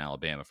Georgia and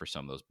Alabama for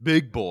some of those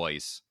big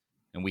boys.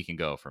 And we can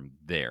go from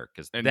there,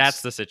 because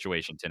that's the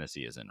situation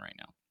Tennessee is in right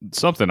now.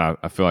 Something I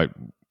feel like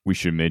we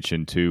should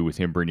mention, too, with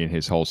him bringing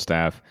his whole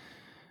staff.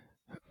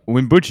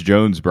 When Butch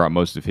Jones brought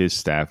most of his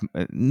staff,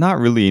 not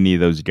really any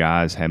of those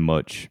guys had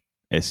much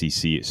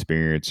SEC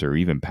experience or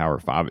even Power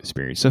 5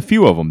 experience. A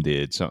few of them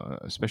did, so,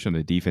 especially on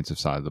the defensive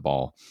side of the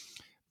ball.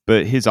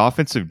 But his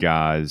offensive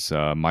guys,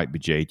 Mike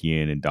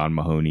Bajakian and Don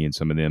Mahoney and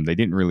some of them, they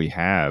didn't really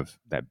have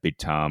that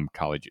big-time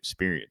college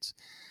experience.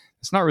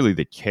 It's not really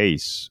the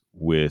case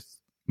with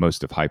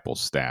most of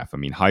Heupel's staff. I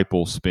mean,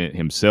 Heupel spent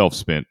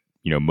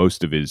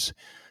most of his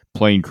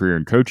playing career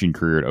and coaching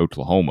career at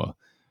Oklahoma.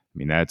 I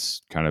mean,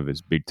 that's kind of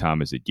as big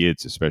time as it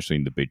gets, especially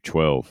in the Big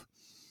 12.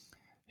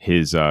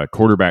 His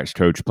quarterbacks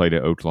coach played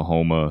at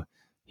Oklahoma.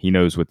 He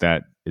knows what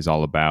that is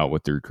all about,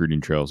 what the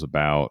recruiting trail is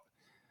about.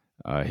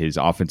 His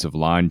offensive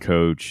line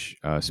coach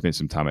spent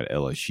some time at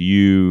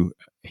LSU.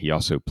 He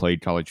also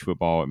played college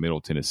football at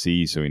Middle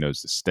Tennessee, so he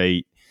knows the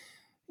state.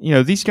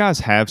 These guys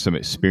have some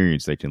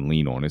experience they can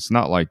lean on. It's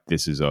not like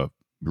this is a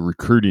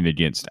recruiting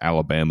against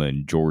Alabama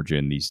and Georgia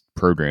and these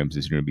programs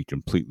is going to be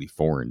completely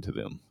foreign to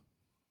them.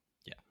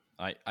 Yeah,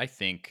 I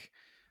think,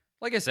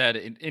 like I said,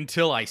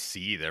 until I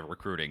see the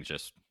recruiting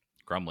just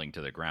crumbling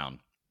to the ground,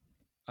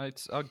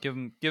 I'll give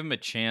him a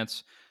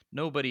chance.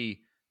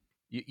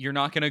 You're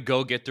not going to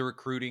go get the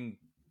recruiting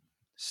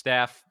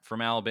staff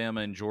from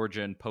Alabama and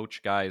Georgia and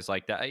poach guys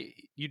like that.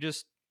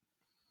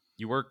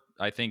 You work.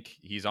 I think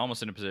he's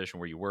almost in a position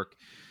where you work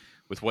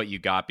with what you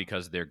got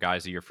because they're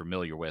guys that you're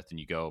familiar with, and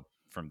you go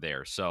from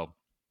there. So,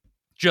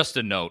 just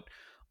a note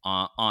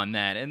on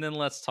that, and then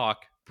let's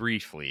talk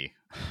briefly.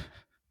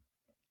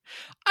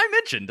 I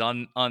mentioned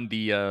on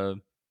the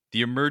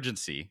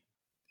emergency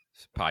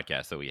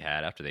podcast that we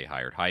had after they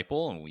hired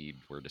Heupel, and we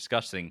were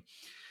discussing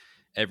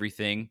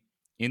everything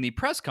in the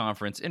press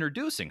conference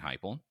introducing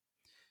Heupel.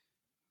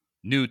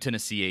 New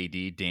Tennessee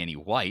AD Danny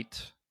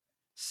White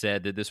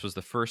said that this was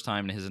the first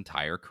time in his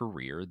entire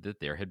career that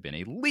there had been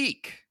a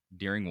leak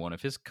during one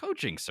of his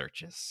coaching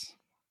searches.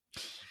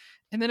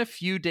 And then a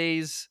few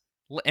days,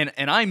 and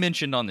I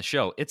mentioned on the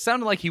show, it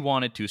sounded like he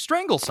wanted to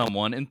strangle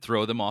someone and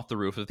throw them off the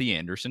roof of the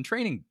Anderson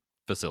training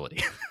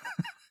facility.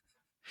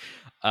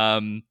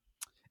 And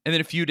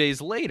then a few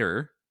days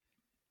later,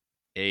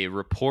 a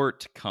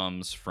report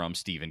comes from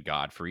Stephen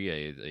Godfrey,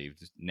 a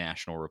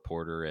national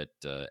reporter at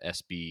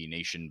SB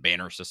Nation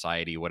Banner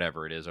Society,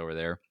 whatever it is over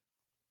there.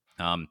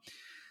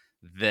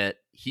 That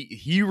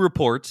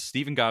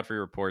Stephen Godfrey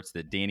reports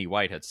that Danny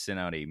White had sent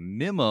out a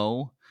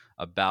memo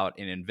about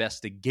an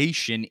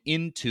investigation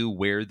into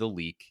where the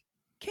leak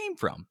came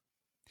from.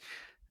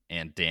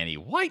 And Danny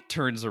White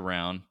turns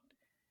around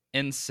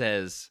and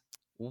says,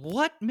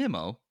 "What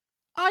memo?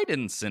 I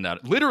didn't send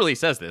out," literally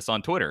says this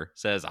on Twitter,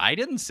 says, "I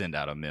didn't send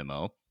out a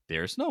memo.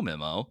 There's no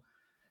memo.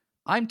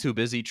 I'm too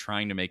busy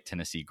trying to make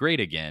Tennessee great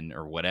again,"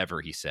 or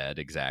whatever he said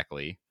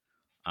exactly.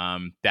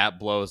 That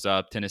blows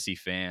up. Tennessee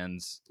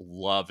fans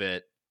love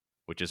it,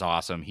 which is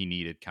awesome. He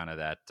needed kind of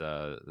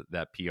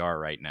that PR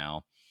right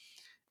now.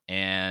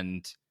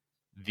 And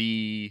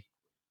the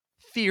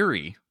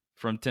theory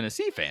from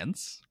Tennessee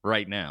fans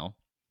right now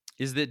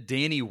is that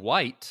Danny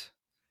White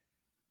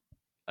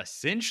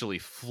essentially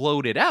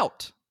floated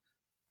out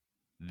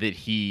that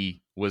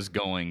he was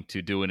going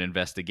to do an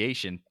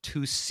investigation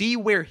to see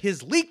where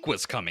his leak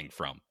was coming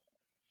from.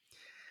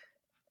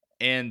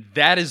 And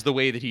that is the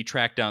way that he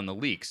tracked down the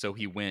leak. So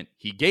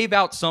he gave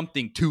out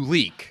something to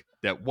leak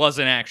that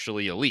wasn't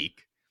actually a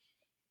leak.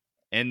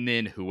 And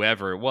then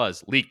whoever it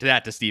was leaked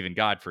that to Stephen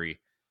Godfrey.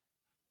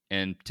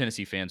 And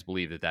Tennessee fans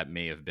believe that that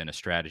may have been a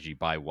strategy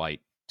by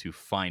White to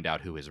find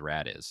out who his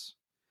rat is.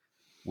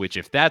 Which,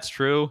 if that's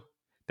true,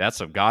 that's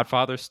some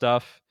Godfather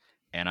stuff.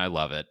 And I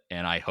love it.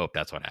 And I hope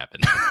that's what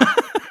happened.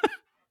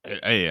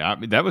 Hey, I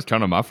mean, that was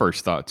kind of my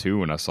first thought, too,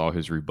 when I saw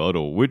his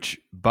rebuttal, which,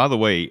 by the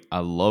way, I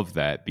love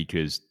that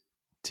because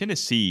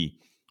Tennessee,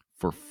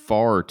 for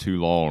far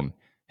too long,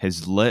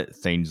 has let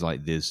things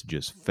like this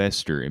just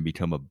fester and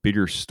become a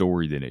bigger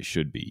story than it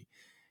should be.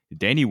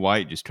 Danny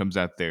White just comes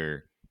out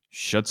there,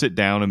 shuts it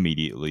down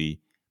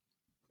immediately.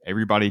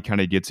 Everybody kind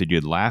of gets a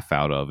good laugh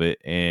out of it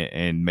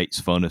and makes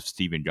fun of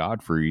Stephen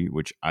Godfrey,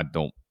 which I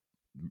don't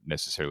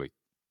necessarily,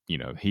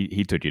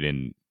 he took it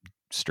in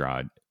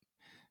stride,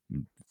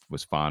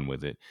 was fine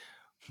with it.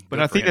 But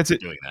Good I for think him that's for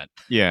it. doing that.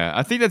 Yeah,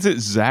 I think that's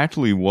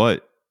exactly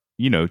what,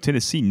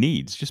 Tennessee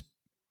needs. Just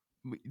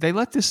they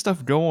let this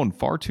stuff go on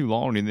far too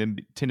long, and then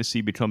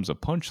Tennessee becomes a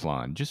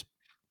punchline. Just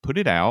put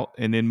it out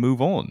and then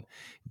move on.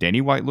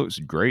 Danny White looks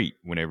great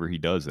whenever he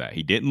does that.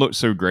 He didn't look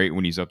so great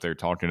when he's up there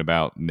talking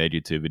about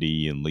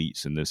negativity and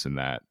leaks and this and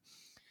that.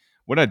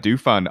 What I do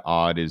find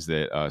odd is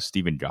that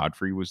Stephen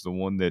Godfrey was the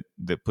one that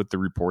put the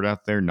report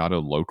out there, not a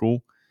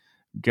local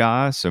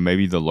guy. So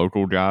maybe the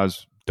local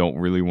guys don't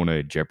really want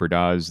to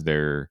jeopardize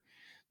their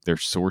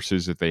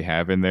sources that they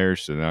have in there,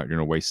 so they're not going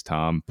to waste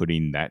time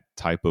putting that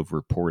type of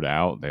report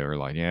out. They were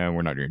like, yeah,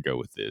 we're not going to go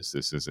with this.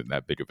 This isn't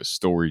that big of a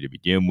story to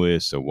begin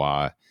with, so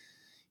why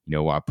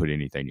put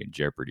anything in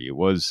jeopardy? It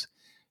was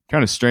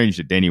kind of strange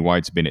that Danny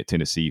White's been at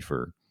Tennessee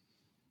for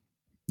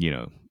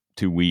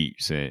 2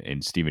 weeks,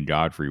 and Stephen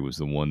Godfrey was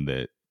the one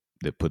that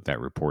put that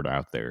report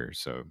out there.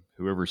 So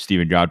whoever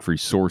Stephen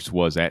Godfrey's source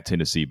was at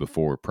Tennessee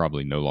before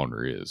probably no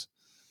longer is.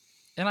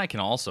 And I can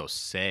also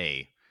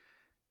say,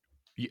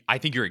 I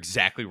think you're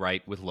exactly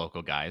right with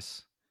local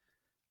guys.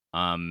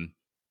 I'm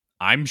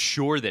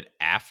sure that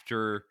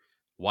after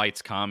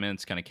White's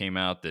comments kind of came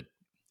out that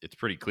it's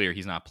pretty clear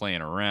he's not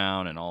playing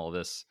around and all of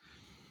this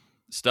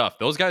stuff,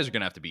 those guys are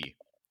going to have to be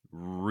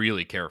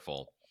really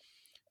careful,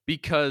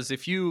 because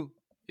if you've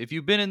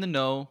been in the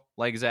know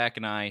like Zach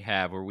and I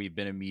have, or we've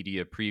been in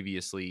media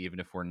previously, even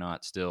if we're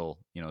not still,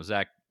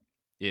 Zach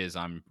is.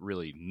 I'm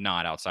really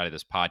not outside of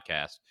this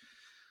podcast.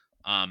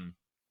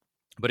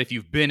 But if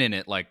you've been in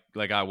it like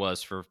I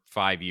was for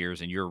 5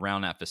 years and you're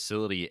around that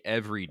facility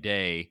every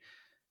day,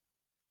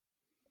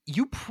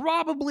 you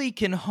probably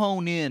can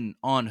hone in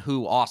on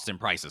who Austin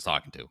Price is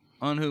talking to,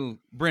 on who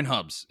Bryn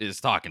Hubbs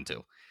is talking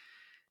to.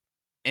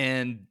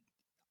 And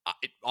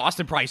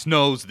Austin Price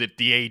knows that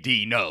the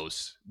AD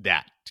knows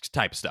that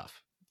type of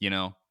stuff,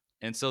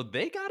 And so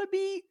they got to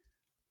be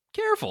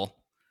careful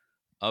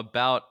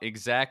about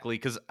exactly,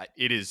 because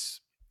it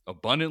is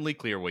abundantly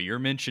clear what you're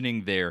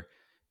mentioning there.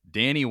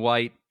 Danny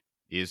White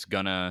is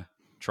going to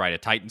try to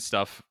tighten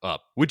stuff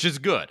up, which is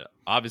good.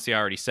 Obviously, I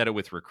already said it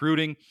with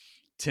recruiting.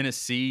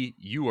 Tennessee,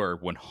 you are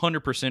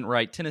 100%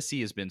 right.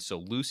 Tennessee has been so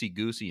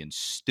loosey-goosey and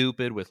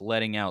stupid with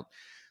letting out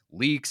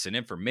leaks and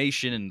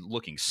information and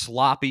looking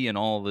sloppy and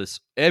all this,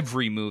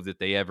 every move that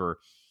they ever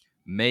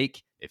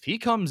make. If he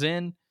comes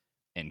in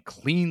and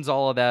cleans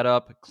all of that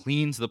up,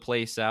 cleans the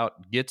place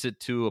out, gets it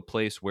to a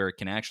place where it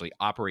can actually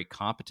operate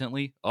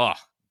competently,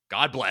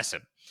 God bless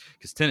him,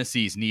 because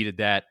Tennessee's needed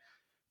that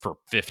for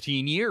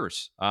 15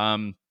 years.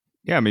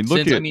 Yeah, I mean,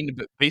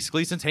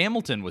 basically since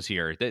Hamilton was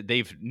here,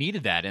 they've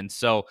needed that. And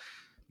so,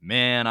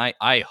 man,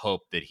 I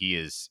hope that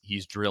he's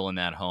drilling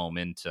that home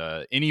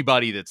into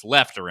anybody that's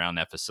left around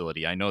that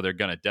facility. I know they're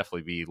going to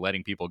definitely be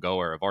letting people go,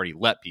 or have already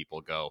let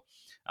people go,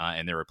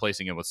 and they're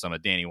replacing it with some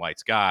of Danny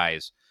White's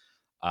guys.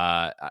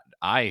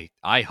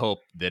 I hope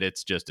that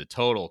it's just a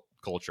total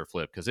culture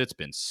flip, because it's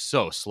been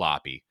so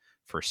sloppy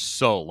for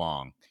so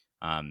long.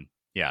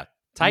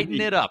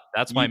 Tighten it up.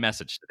 That's my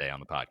message today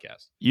on the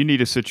podcast. You need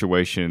a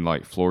situation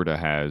like Florida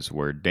has,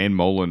 where Dan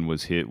Mullen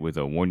was hit with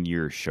a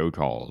 1-year show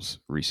cause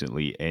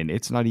recently, and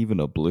it's not even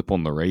a blip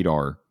on the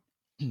radar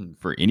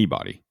for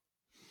anybody.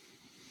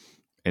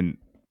 And,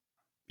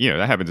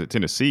 that happens at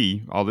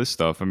Tennessee, all this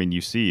stuff. I mean, you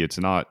see, it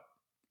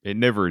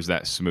never is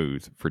that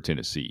smooth for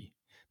Tennessee.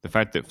 The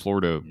fact that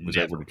Florida was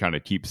able to kind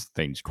of keep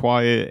things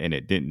quiet and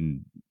it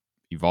didn't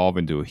evolve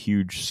into a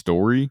huge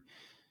story,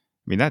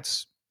 I mean,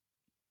 that's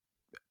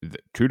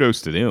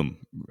kudos to them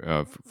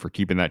for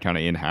keeping that kind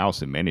of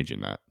in-house and managing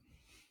that.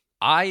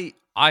 I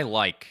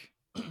like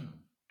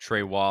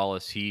Trey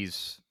Wallace.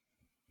 He's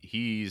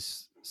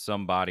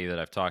somebody that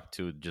I've talked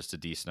to just a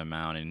decent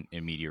amount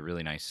in media.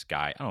 Really nice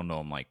guy. I don't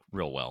know him like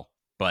real well,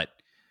 but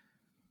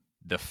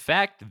the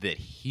fact that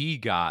he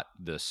got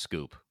the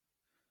scoop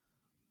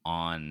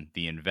on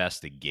the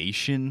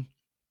investigation,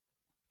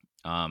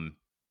 and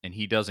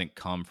he doesn't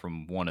come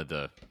from one of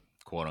the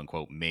quote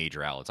unquote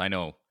major outlets. I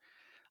know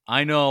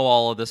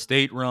all of the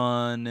state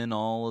run and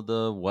all of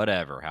the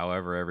whatever,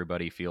 however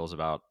everybody feels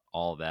about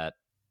all that.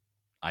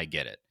 I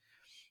get it.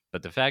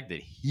 But the fact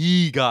that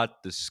he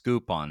got the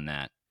scoop on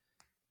that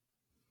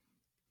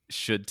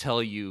should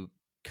tell you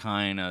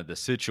kind of the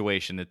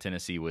situation that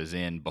Tennessee was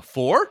in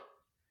before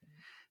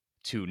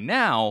to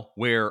now,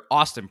 where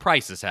Austin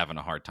Price is having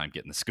a hard time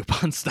getting the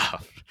scoop on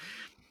stuff.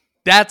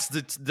 That's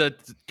the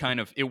kind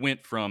of, it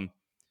went from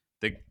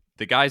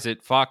the guys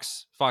at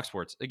Fox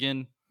Sports,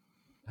 again,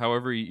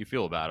 however you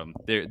feel about them,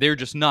 they're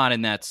just not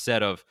in that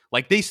set of,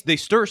 like, they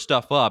stir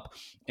stuff up,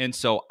 and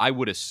so I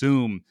would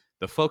assume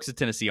the folks at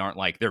Tennessee aren't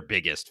like their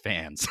biggest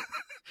fans,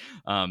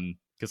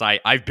 because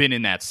I've been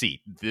in that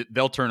seat.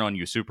 They'll turn on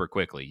you super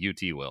quickly.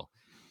 UT will.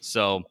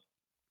 So,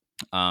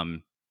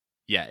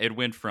 it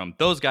went from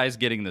those guys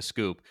getting the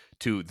scoop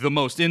to the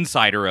most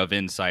insider of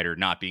insider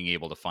not being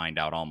able to find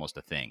out almost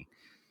a thing.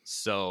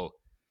 So,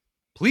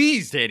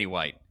 please, Danny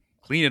White,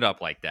 clean it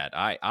up like that.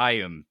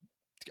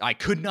 I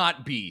could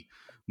not be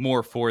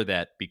more for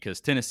that,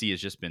 because Tennessee has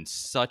just been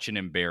such an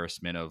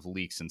embarrassment of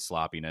leaks and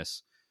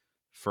sloppiness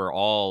for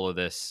all of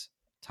this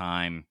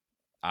time.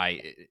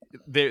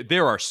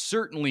 There are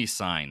certainly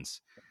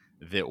signs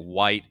that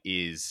White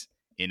is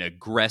an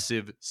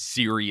aggressive,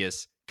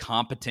 serious,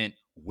 competent,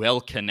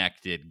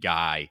 well-connected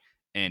guy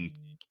and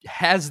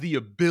has the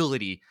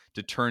ability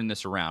to turn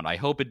this around. I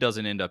hope it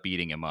doesn't end up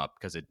eating him up,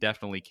 because it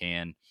definitely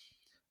can.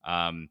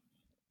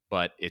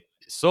 But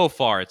so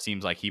far, it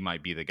seems like he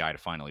might be the guy to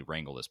finally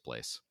wrangle this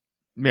place.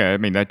 Yeah, I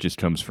mean, that just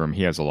comes from,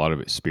 he has a lot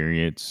of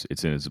experience.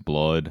 It's in his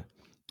blood.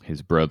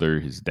 His brother,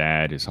 his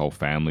dad, his whole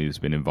family has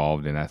been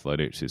involved in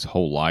athletics his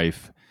whole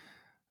life.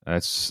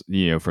 That's,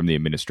 from the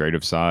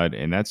administrative side.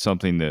 And that's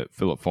something that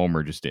Philip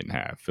Fulmer just didn't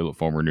have. Philip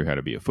Fulmer knew how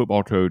to be a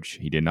football coach.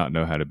 He did not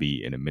know how to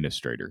be an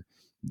administrator.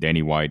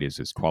 Danny White is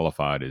as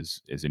qualified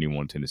as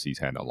anyone Tennessee's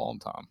had in a long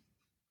time.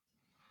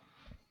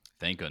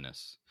 Thank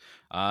goodness.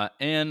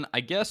 And I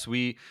guess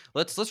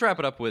let's wrap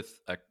it up with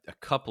a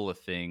couple of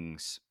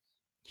things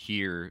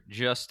here.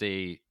 Just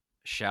a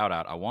shout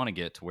out. I want to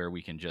get to where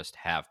we can just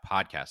have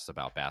podcasts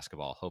about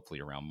basketball. Hopefully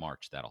around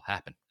March that'll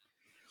happen.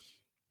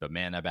 But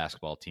man, that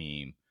basketball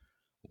team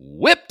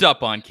whipped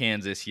up on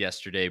Kansas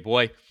yesterday.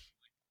 Boy,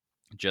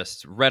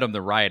 just read them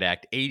the riot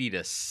act,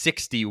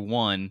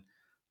 80-61.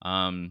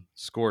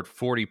 Scored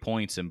 40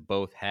 points in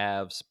both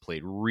halves.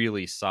 Played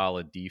really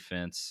solid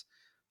defense.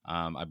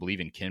 I believe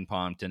in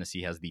KenPom,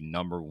 Tennessee has the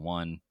number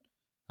one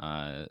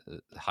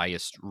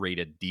highest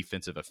rated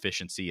defensive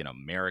efficiency in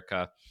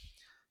America.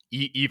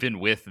 Even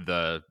with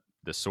the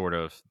the sort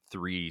of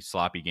 3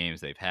 sloppy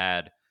games they've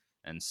had.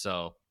 And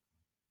so,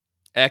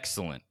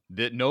 excellent.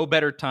 No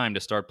better time to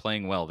start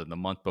playing well than the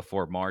month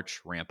before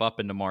March. Ramp up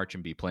into March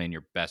and be playing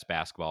your best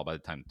basketball by the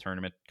time the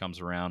tournament comes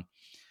around.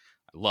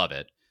 I love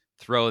it.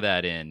 Throw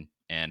that in,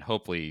 and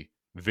hopefully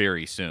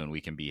very soon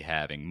we can be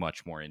having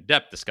much more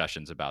in-depth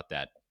discussions about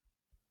that.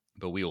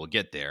 But we will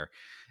get there.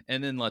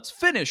 And then let's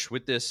finish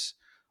with this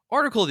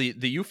article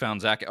that you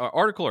found, Zach.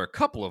 Article or a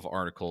couple of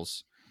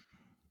articles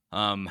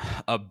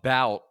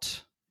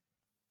about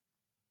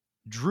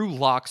Drew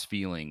Lock's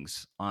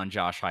feelings on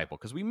Josh Heupel.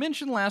 Because we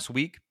mentioned last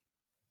week,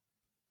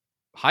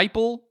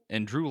 Heupel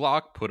and Drew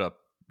Lock put up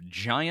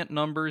giant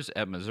numbers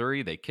at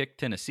Missouri. They kicked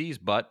Tennessee's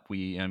butt.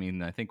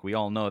 I think we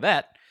all know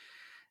that.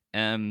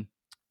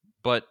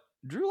 But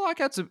Drew Lock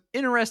had some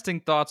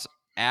interesting thoughts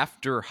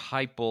after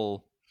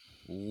Heupel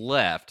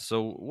left.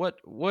 So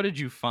what did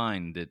you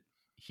find that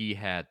he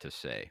had to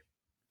say?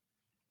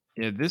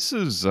 Yeah, this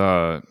is,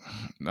 I'm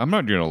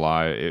not going to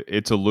lie,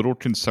 it's a little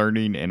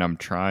concerning, and I'm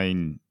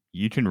trying,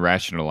 you can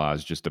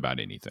rationalize just about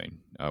anything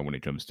when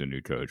it comes to a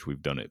new coach.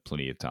 We've done it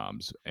plenty of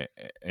times.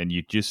 And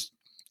you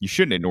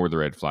shouldn't ignore the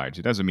red flags.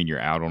 It doesn't mean you're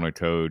out on a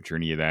coach or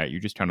any of that.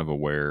 You're just kind of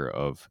aware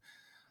of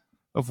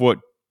what,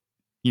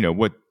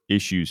 what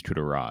issues could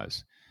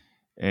arise.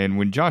 And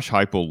when Josh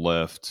Heupel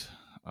left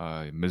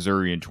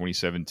Missouri in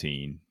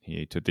 2017,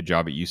 he took the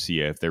job at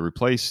UCF. They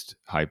replaced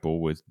Heupel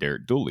with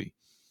Derek Dooley.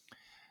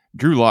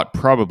 Drew Lock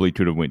probably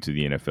could have went to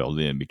the NFL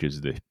then because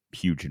of the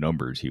huge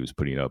numbers he was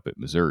putting up at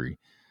Missouri.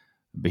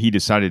 But he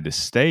decided to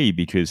stay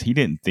because he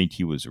didn't think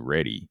he was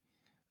ready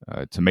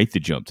to make the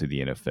jump to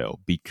the NFL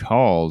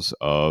because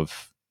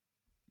of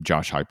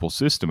Josh Heupel's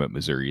system at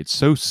Missouri. It's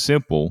so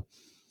simple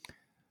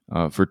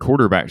for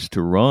quarterbacks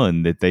to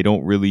run that they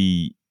don't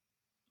really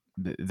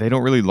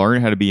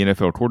learn how to be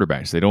NFL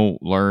quarterbacks. They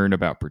don't learn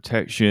about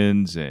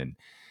protections and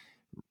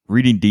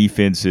reading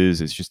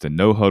defenses. It's just a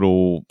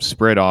no-huddle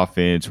spread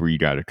offense where you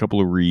got a couple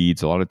of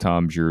reads. A lot of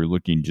times you're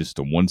looking just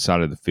to one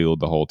side of the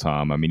field the whole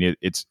time. I mean,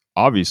 it's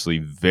obviously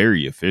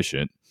very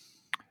efficient.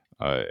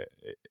 The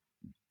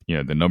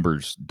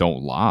numbers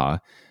don't lie,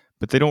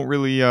 but they don't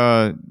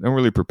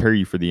really prepare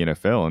you for the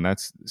NFL. And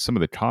that's some of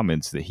the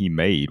comments that he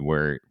made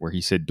where he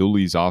said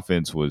Dooley's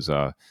offense was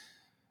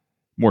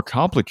more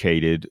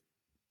complicated,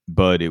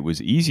 but it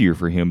was easier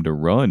for him to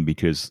run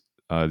because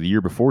the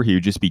year before he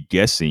would just be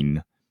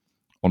guessing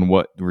on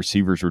what the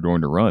receivers were going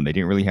to run. They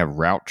didn't really have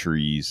route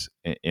trees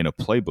in a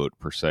playbook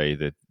per se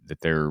that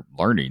they're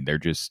learning. They're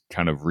just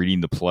kind of reading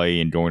the play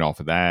and going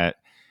off of that.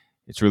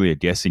 It's really a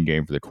guessing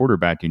game for the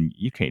quarterback, and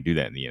you can't do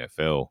that in the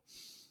NFL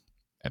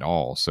at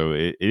all. So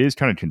it is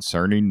kind of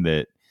concerning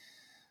that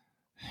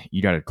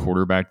you got a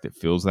quarterback that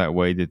feels that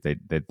way, that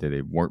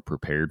they weren't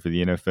prepared for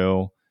the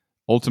NFL.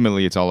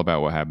 Ultimately, it's all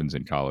about what happens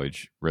in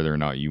college, whether or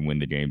not you win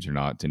the games or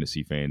not.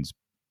 Tennessee fans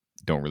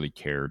don't really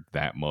care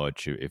that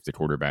much if the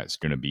quarterback's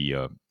going to be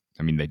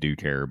they do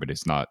care, but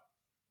it's not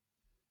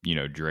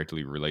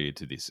directly related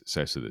to the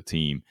success of the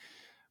team.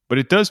 But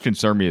it does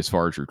concern me as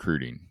far as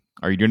recruiting.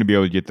 Are you going to be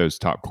able to get those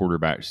top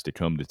quarterbacks to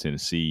come to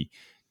Tennessee?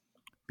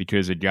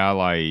 Because a guy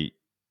like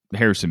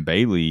Harrison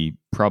Bailey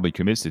probably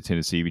commits to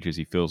Tennessee because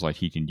he feels like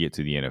he can get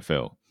to the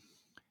NFL.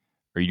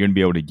 Are you going to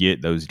be able to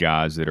get those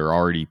guys that are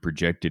already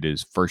projected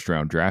as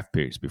first-round draft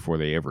picks before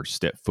they ever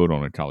step foot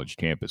on a college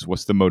campus?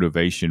 What's the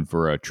motivation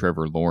for a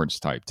Trevor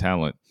Lawrence-type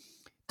talent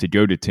to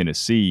go to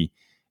Tennessee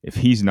if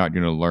he's not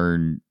going to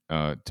learn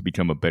to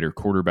become a better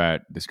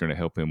quarterback that's going to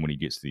help him when he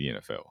gets to the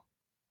NFL?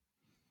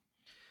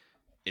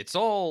 It's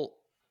all,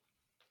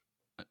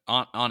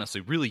 honestly,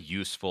 really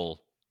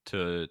useful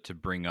to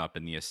bring up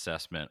in the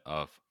assessment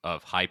of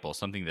Heupel,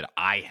 something that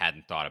I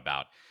hadn't thought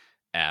about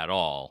at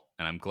all.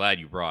 And I'm glad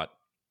you brought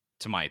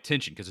to my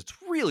attention because it's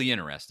really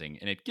interesting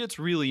and it gets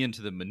really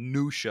into the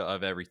minutia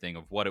of everything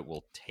of what it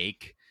will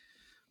take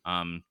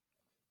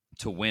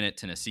to win at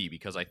Tennessee,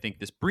 because I think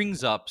this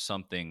brings up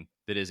something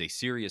that is a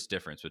serious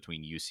difference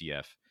between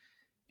UCF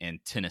and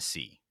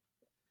Tennessee.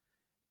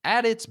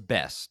 At its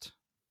best,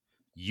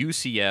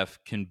 UCF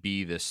can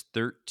be this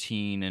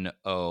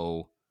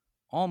 13-0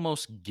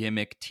 almost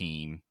gimmick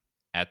team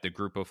at the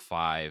group of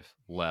 5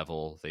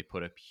 level. They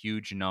put up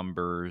huge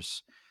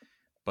numbers,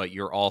 but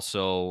you're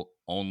also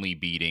only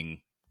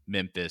beating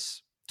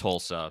Memphis,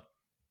 Tulsa,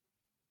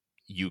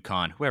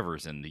 UConn,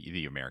 whoever's in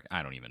the American.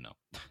 I don't even know.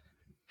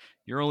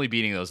 You're only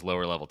beating those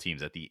lower level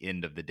teams at the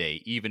end of the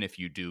day, even if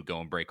you do go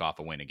and break off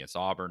a win against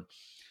Auburn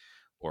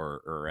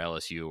or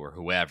LSU or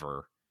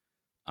whoever.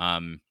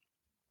 At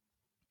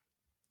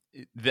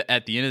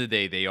the end of the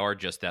day, they are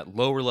just that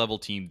lower level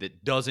team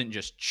that doesn't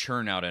just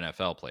churn out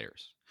NFL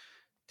players.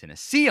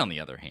 Tennessee, on the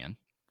other hand,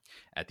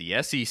 at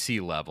the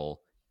SEC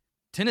level,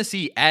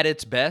 Tennessee at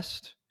its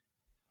best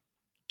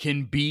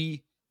can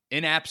be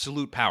an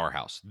absolute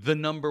powerhouse, the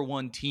number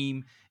one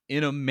team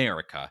in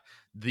America.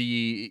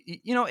 In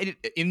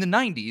the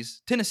 90s,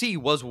 Tennessee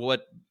was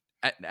what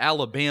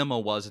Alabama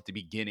was at the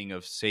beginning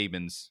of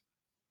Saban's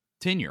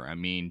tenure. I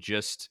mean,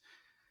 just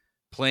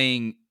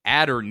playing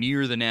at or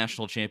near the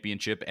national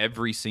championship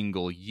every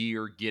single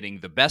year, getting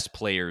the best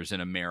players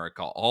in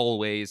America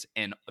always,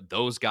 and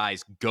those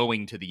guys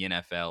going to the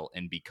NFL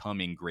and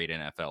becoming great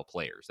NFL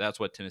players. That's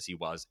what Tennessee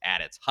was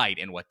at its height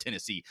and what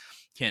Tennessee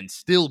can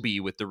still be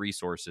with the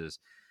resources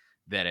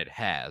that it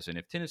has. And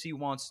if Tennessee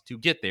wants to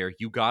get there,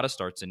 you got to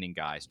start sending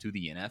guys to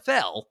the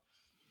NFL.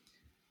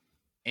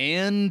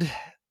 And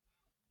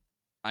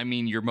I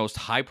mean, your most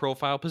high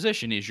profile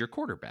position is your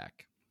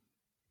quarterback.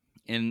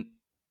 And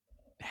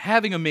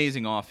having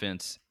amazing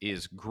offense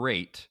is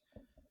great,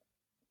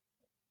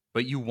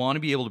 but you want to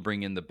be able to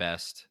bring in the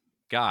best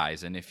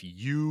guys. And if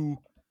you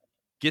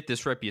get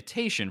this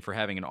reputation for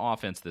having an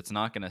offense that's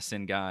not going to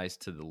send guys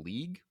to the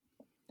league,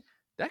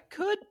 that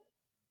could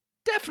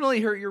definitely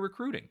hurt your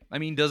recruiting. I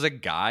mean, does a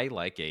guy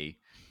like a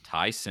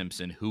Ty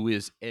Simpson, who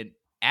is an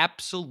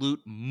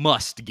absolute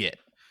must get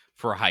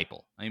for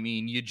Heupel? I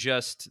mean,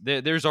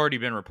 there's already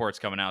been reports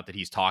coming out that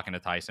he's talking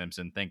to Ty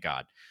Simpson. Thank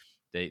God.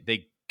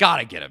 They got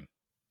to get him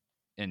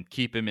and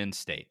keep him in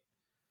state.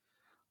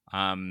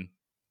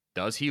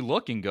 Does he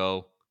look and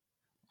go,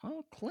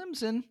 oh,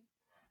 Clemson,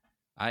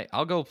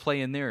 I'll go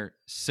play in their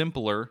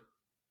simpler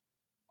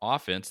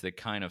offense that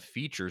kind of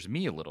features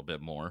me a little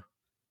bit more,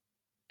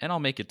 and I'll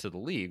make it to the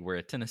league. Where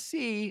at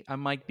Tennessee, I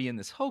might be in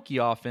this hokey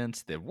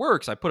offense that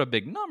works. I put up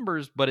big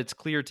numbers, but it's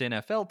clear to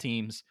NFL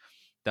teams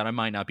that I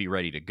might not be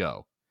ready to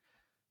go.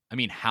 I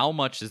mean, how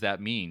much does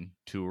that mean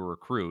to a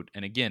recruit?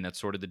 And again, that's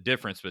sort of the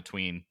difference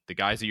between the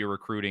guys that you're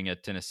recruiting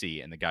at Tennessee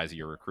and the guys that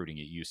you're recruiting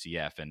at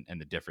UCF, and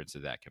the difference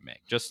that can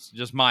make.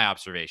 Just my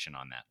observation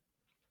on that.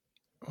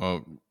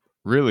 Well,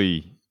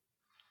 really,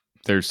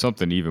 there's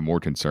something even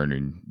more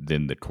concerning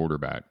than the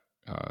quarterback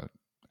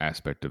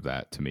aspect of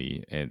that to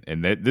me,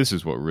 and this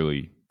is what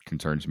really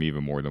concerns me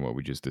even more than what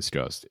we just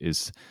discussed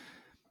is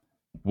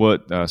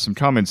what some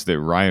comments that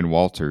Ryan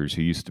Walters,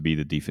 who used to be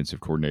the defensive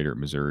coordinator at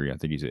Missouri, I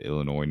think he's at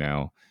Illinois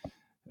now,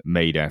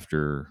 made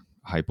after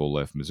Heupel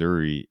left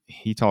Missouri.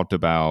 He talked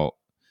about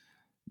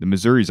the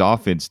Missouri's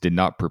offense did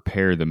not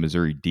prepare the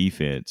Missouri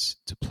defense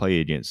to play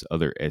against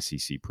other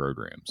SEC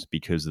programs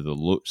because of the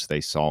looks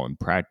they saw in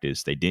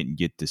practice. They didn't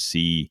get to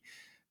see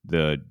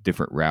the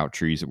different route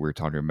trees that we were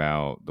talking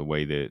about, the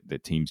way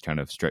that teams kind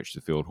of stretch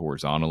the field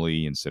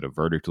horizontally instead of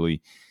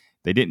vertically.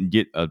 They didn't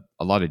get a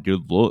lot of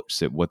good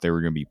looks at what they were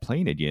going to be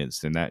playing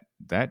against, and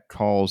that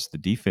caused the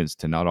defense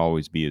to not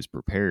always be as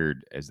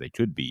prepared as they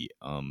could be.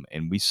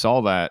 And we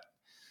saw that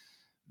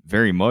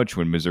very much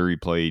when Missouri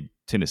played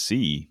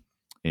Tennessee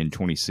in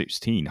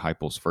 2016,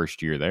 Heupel's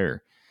first year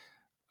there.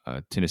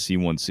 Tennessee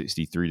won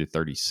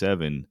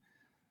 63-37.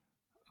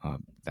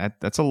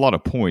 That's a lot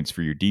of points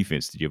for your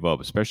defense to give up,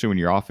 especially when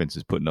your offense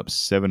is putting up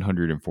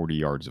 740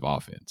 yards of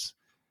offense.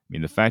 I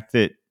mean, the fact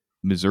that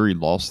Missouri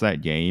lost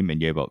that game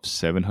and gave up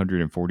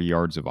 740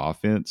 yards of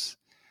offense,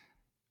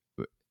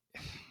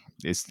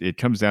 it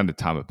comes down to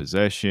time of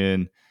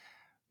possession.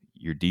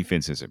 Your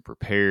defense isn't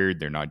prepared.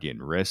 They're not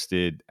getting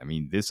rested. I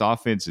mean, this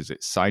offense, as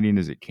exciting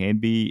as it can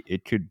be,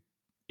 it could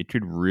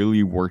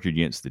really work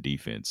against the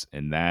defense,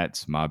 and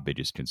that's my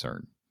biggest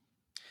concern.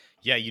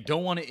 Yeah, you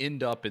don't want to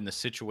end up in the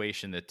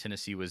situation that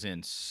Tennessee was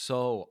in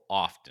so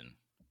often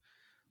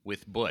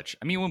with Butch.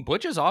 I mean, when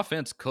Butch's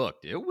offense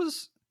cooked, it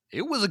was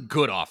a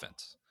good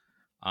offense.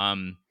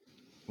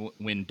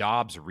 When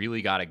Dobbs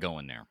really got it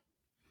going there.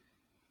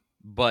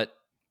 But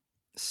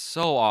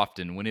so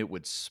often when it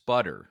would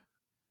sputter,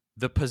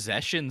 the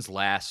possessions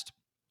last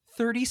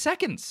 30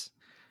 seconds.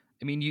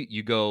 I mean,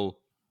 you go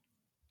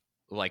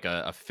like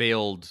a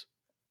failed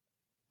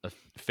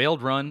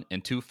run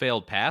and 2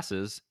 failed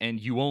passes, and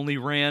you only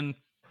ran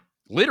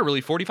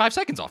literally 45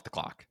 seconds off the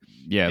clock.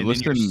 Yeah, and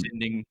listen.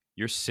 Then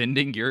you're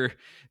sending your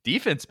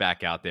defense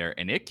back out there,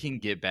 and it can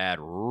get bad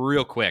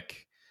real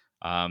quick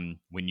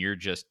when you're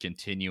just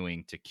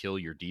continuing to kill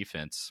your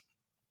defense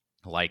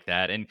like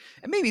that. And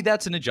maybe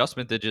that's an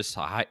adjustment that just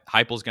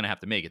Heupel's going to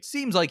have to make. It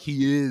seems like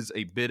he is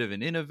a bit of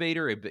an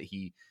innovator, but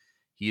he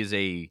is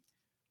a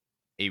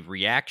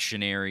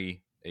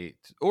reactionary,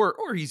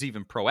 or he's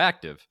even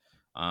proactive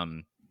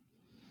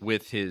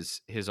with his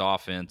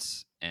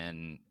offense.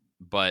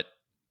 But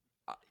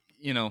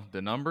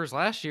the numbers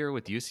last year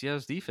with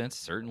UCF's defense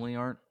certainly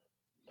aren't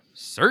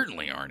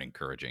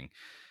encouraging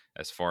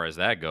as far as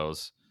that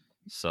goes.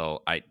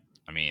 So I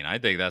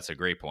think that's a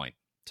great point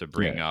to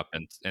bring up,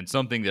 and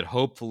something that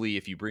hopefully,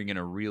 if you bring in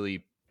a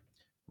really,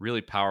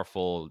 really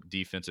powerful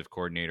defensive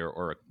coordinator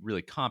or a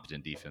really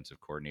competent defensive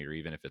coordinator,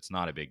 even if it's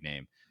not a big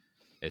name,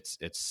 it's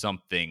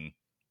something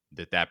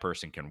that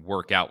person can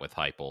work out with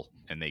Heupel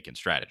and they can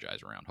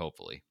strategize around,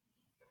 hopefully.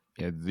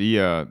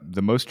 Yeah,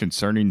 the most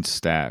concerning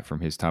stat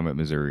from his time at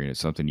Missouri, and it's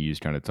something you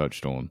just kind of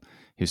touched on,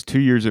 his 2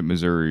 years at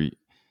Missouri,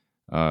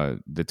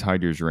 the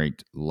Tigers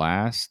ranked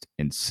last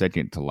and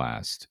second to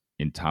last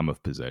in time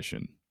of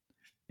possession.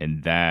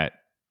 And that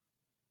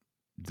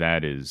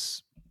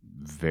is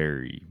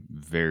very,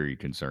 very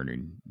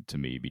concerning to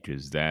me,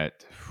 because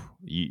that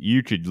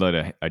you could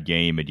let a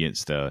game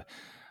against a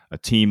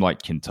team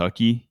like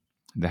Kentucky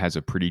that has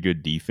a pretty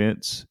good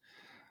defense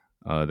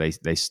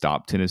They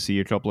stop Tennessee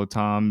a couple of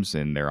times,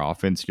 and their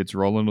offense gets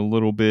rolling a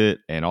little bit,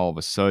 and all of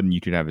a sudden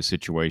you could have a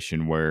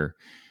situation where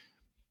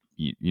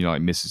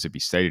like Mississippi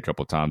State a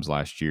couple of times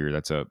last year.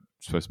 That's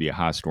supposed to be a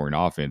high scoring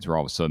offense, where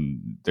all of a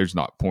sudden there's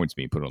not points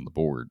being put on the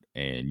board,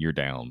 and you're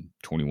down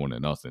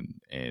 21-0,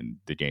 and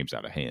the game's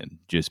out of hand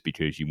just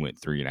because you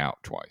went 3 and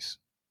out twice.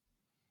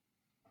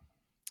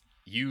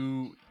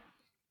 In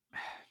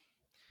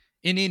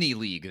any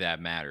league that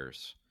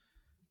matters.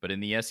 But in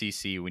the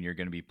SEC, when you're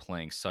going to be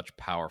playing such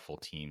powerful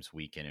teams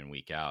week in and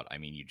week out, I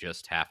mean, you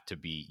just have to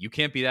be. You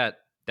can't be that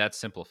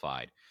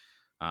simplified.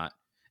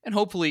 And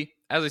hopefully,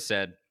 as I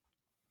said,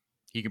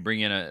 he can bring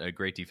in a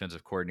great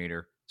defensive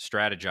coordinator,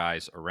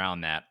 strategize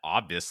around that.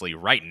 Obviously,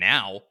 right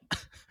now,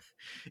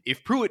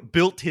 if Pruitt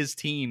built his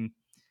team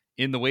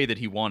in the way that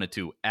he wanted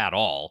to at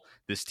all,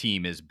 this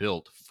team is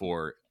built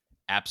for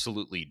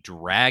absolutely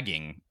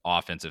dragging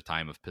offensive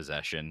time of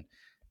possession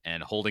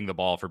and holding the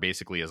ball for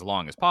basically as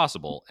long as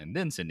possible, and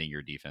then sending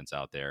your defense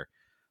out there.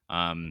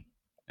 And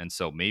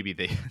so maybe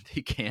they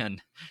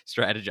can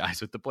strategize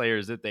with the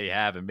players that they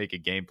have and make a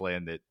game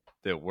plan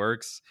that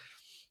works.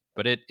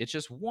 But it's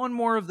just one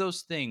more of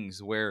those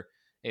things where,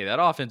 hey,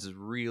 that offense is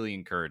really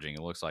encouraging.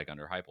 It looks like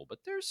under Heupel, but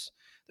there's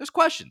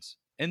questions,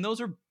 and those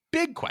are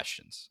big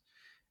questions,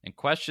 and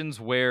questions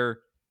where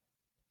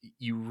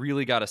you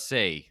really got to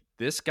say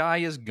this guy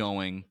is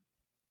going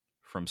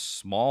from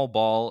small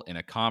ball in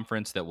a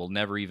conference that will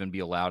never even be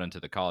allowed into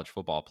the college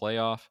football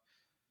playoff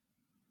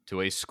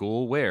to a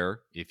school where,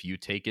 if you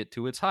take it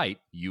to its height,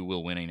 you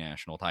will win a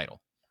national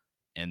title.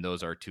 And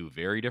those are two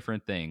very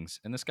different things.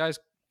 And this guy's,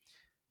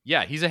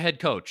 yeah, he's a head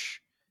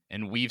coach.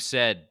 And we've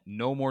said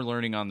no more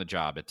learning on the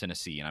job at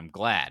Tennessee. And I'm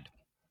glad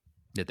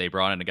that they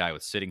brought in a guy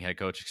with sitting head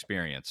coach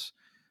experience.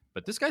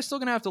 But this guy's still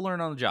going to have to learn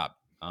on the job.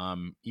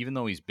 Even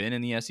though he's been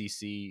in the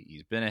SEC,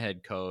 he's been a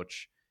head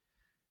coach,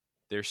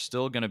 there's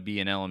still going to be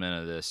an element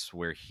of this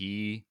where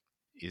he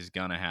is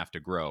going to have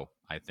to grow,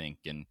 I think.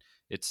 And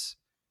it's,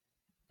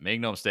 make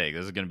no mistake,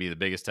 this is going to be the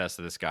biggest test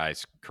of this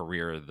guy's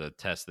career, the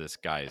test of this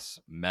guy's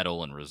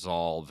mettle and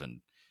resolve.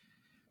 And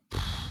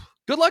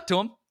good luck to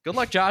him. Good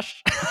luck,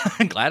 Josh.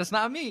 I'm glad it's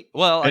not me.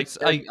 Well,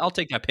 I'll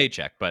take that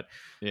paycheck, but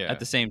at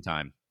the same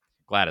time,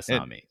 glad it's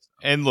not me.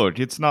 And look,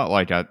 it's not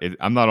like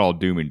I'm not all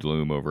doom and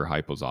gloom over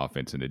Heupel's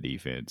offense and the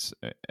defense.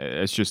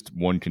 It's just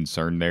one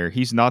concern there.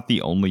 He's not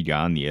the only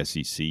guy in the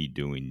SEC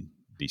doing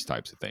these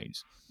types of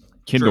things.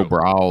 Kendall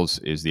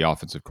Briles is the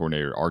offensive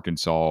coordinator at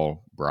Arkansas.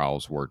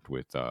 Briles worked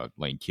with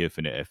Lane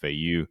Kiffin at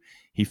FAU.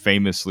 He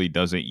famously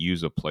doesn't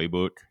use a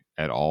playbook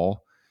at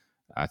all.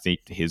 I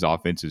think his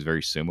offense is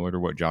very similar to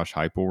what Josh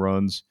Heupel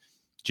runs.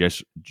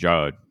 Jeff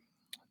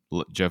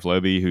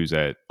Lebby, who's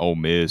at Ole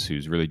Miss,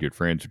 who's really good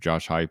friends with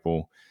Josh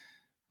Heupel.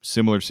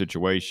 Similar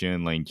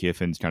situation. Lane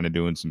Kiffin's kind of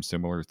doing some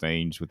similar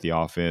things with the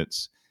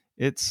offense.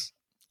 It's,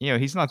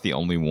 he's not the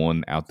only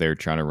one out there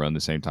trying to run the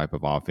same type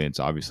of offense.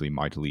 Obviously,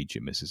 Mike Leach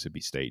at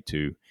Mississippi State,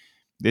 too.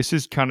 This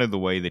is kind of the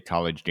way the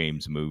college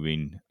game's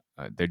moving.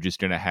 They're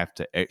just going to have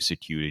to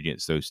execute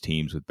against those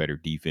teams with better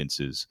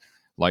defenses,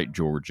 like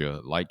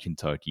Georgia, like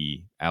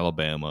Kentucky,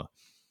 Alabama.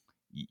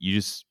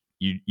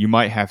 You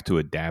might have to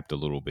adapt a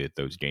little bit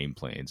those game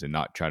plans and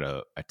not try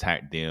to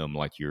attack them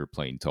like you're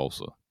playing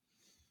Tulsa.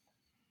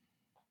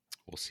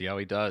 We'll see how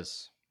he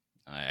does.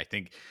 I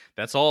think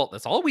that's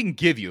all we can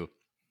give you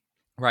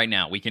right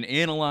now. We can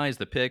analyze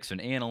the picks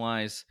and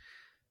analyze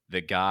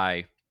the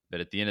guy, but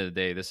at the end of the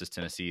day, this is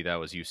Tennessee. That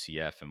was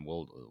UCF, and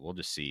we'll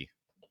just see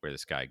where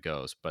this guy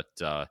goes.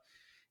 But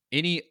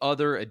any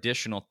other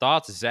additional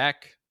thoughts,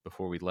 Zach,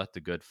 before we let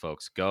the good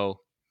folks go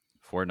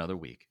for another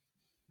week?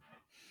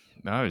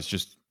 No, it's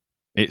just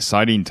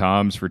exciting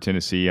times for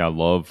Tennessee. I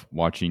love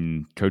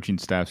watching coaching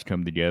staffs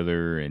come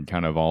together and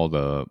kind of all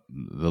the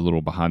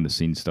little behind the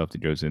scenes stuff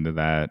that goes into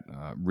that.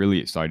 Really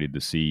excited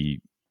to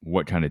see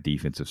what kind of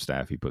defensive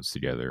staff he puts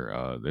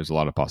together. There's a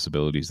lot of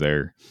possibilities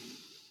there.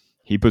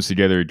 He puts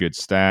together a good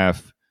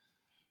staff.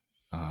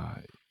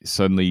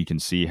 Suddenly you can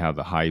see how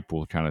the hype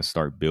will kind of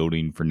start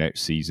building for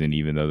next season,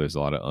 even though there's a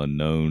lot of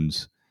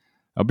unknowns.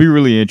 I'll be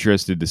really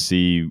interested to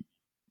see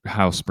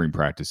how spring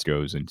practice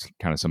goes and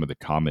kind of some of the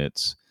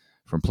comments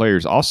from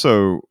players.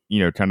 Also,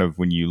 kind of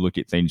when you look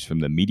at things from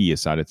the media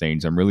side of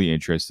things, I'm really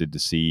interested to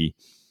see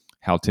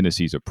how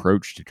Tennessee's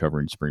approach to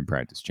covering spring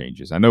practice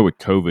changes. I know with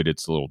COVID,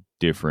 it's a little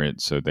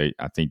different, so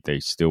I think they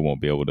still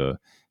won't be able to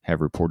have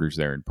reporters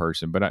there in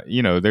person. But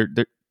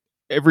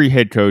every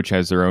head coach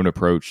has their own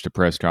approach to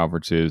press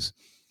conferences,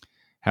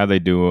 how they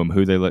do them,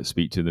 who they let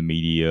speak to the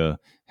media,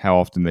 how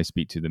often they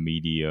speak to the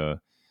media,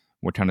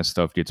 what kind of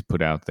stuff gets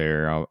put out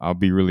there. I'll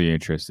be really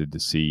interested to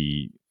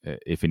see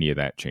if any of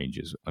that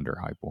changes under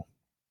Heupel.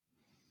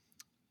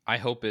 I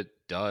hope it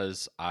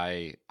does.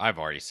 I've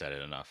already said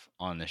it enough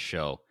on this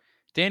show.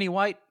 Danny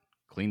White,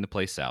 clean the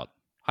place out.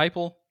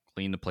 Heupel,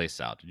 clean the place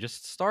out.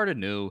 Just start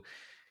anew,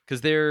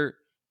 because there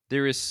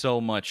is so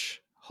much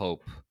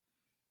hope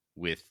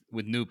with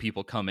new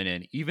people coming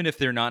in, even if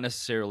they're not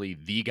necessarily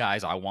the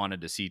guys I wanted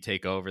to see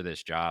take over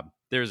this job.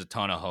 There's a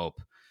ton of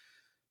hope.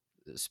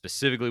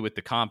 specifically with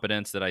the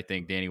competence that I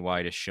think Danny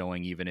White is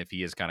showing, even if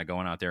he is kind of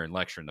going out there and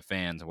lecturing the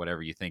fans and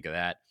whatever you think of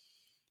that.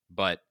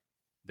 But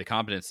the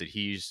competence that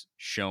he's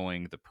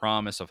showing, the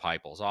promise of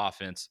Heupel's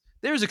offense,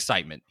 there's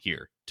excitement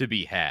here to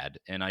be had.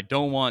 And I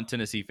don't want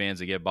Tennessee fans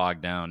to get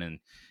bogged down and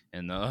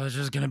it's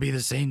just going to be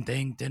the same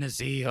thing,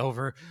 Tennessee,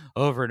 over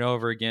and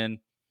over again.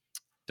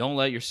 Don't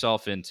let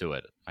yourself into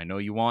it. I know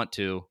you want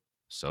to.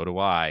 So do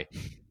I.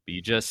 But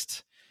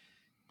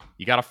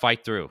you got to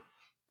fight through.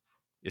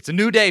 It's a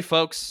new day,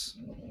 folks.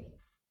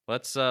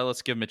 Let's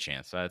give them a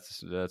chance.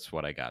 That's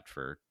what I got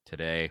for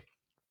today.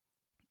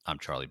 I'm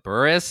Charlie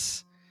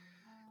Burris.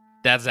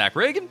 That's Zach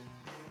Reagan.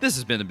 This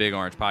has been the Big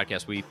Orange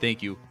Podcast. We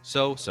thank you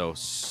so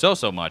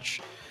much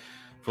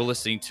for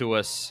listening to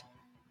us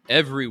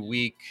every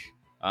week.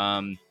 There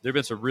have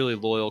been some really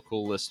loyal,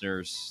 cool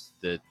listeners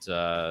that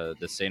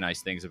say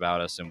nice things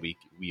about us, and we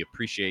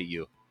appreciate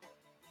you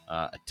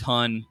a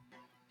ton.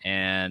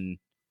 And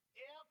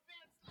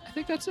I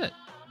think that's it.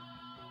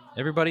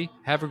 Everybody,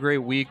 have a great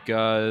week.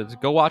 Go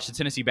watch the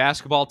Tennessee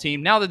basketball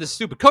team. Now that this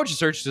stupid coaching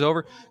search is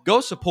over,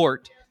 go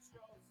support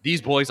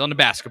these boys on the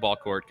basketball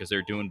court because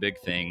they're doing big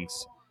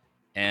things.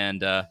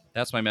 And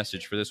that's my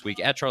message for this week.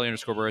 At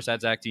Charlie_Burris,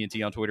 at Zach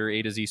TNT on Twitter,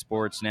 A to Z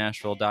Sports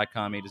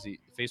Nashville.com, A to Z,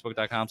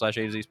 Facebook.com/A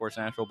to Z Sports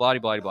Nashville, blah,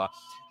 blah, blah,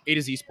 A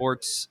to Z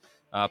Sports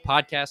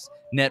podcast,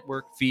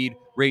 network, feed,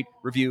 rate,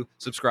 review,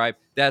 subscribe.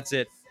 That's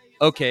it.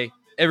 Okay,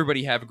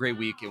 everybody have a great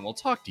week, and we'll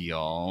talk to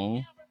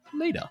y'all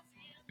later.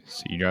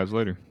 See you guys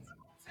later.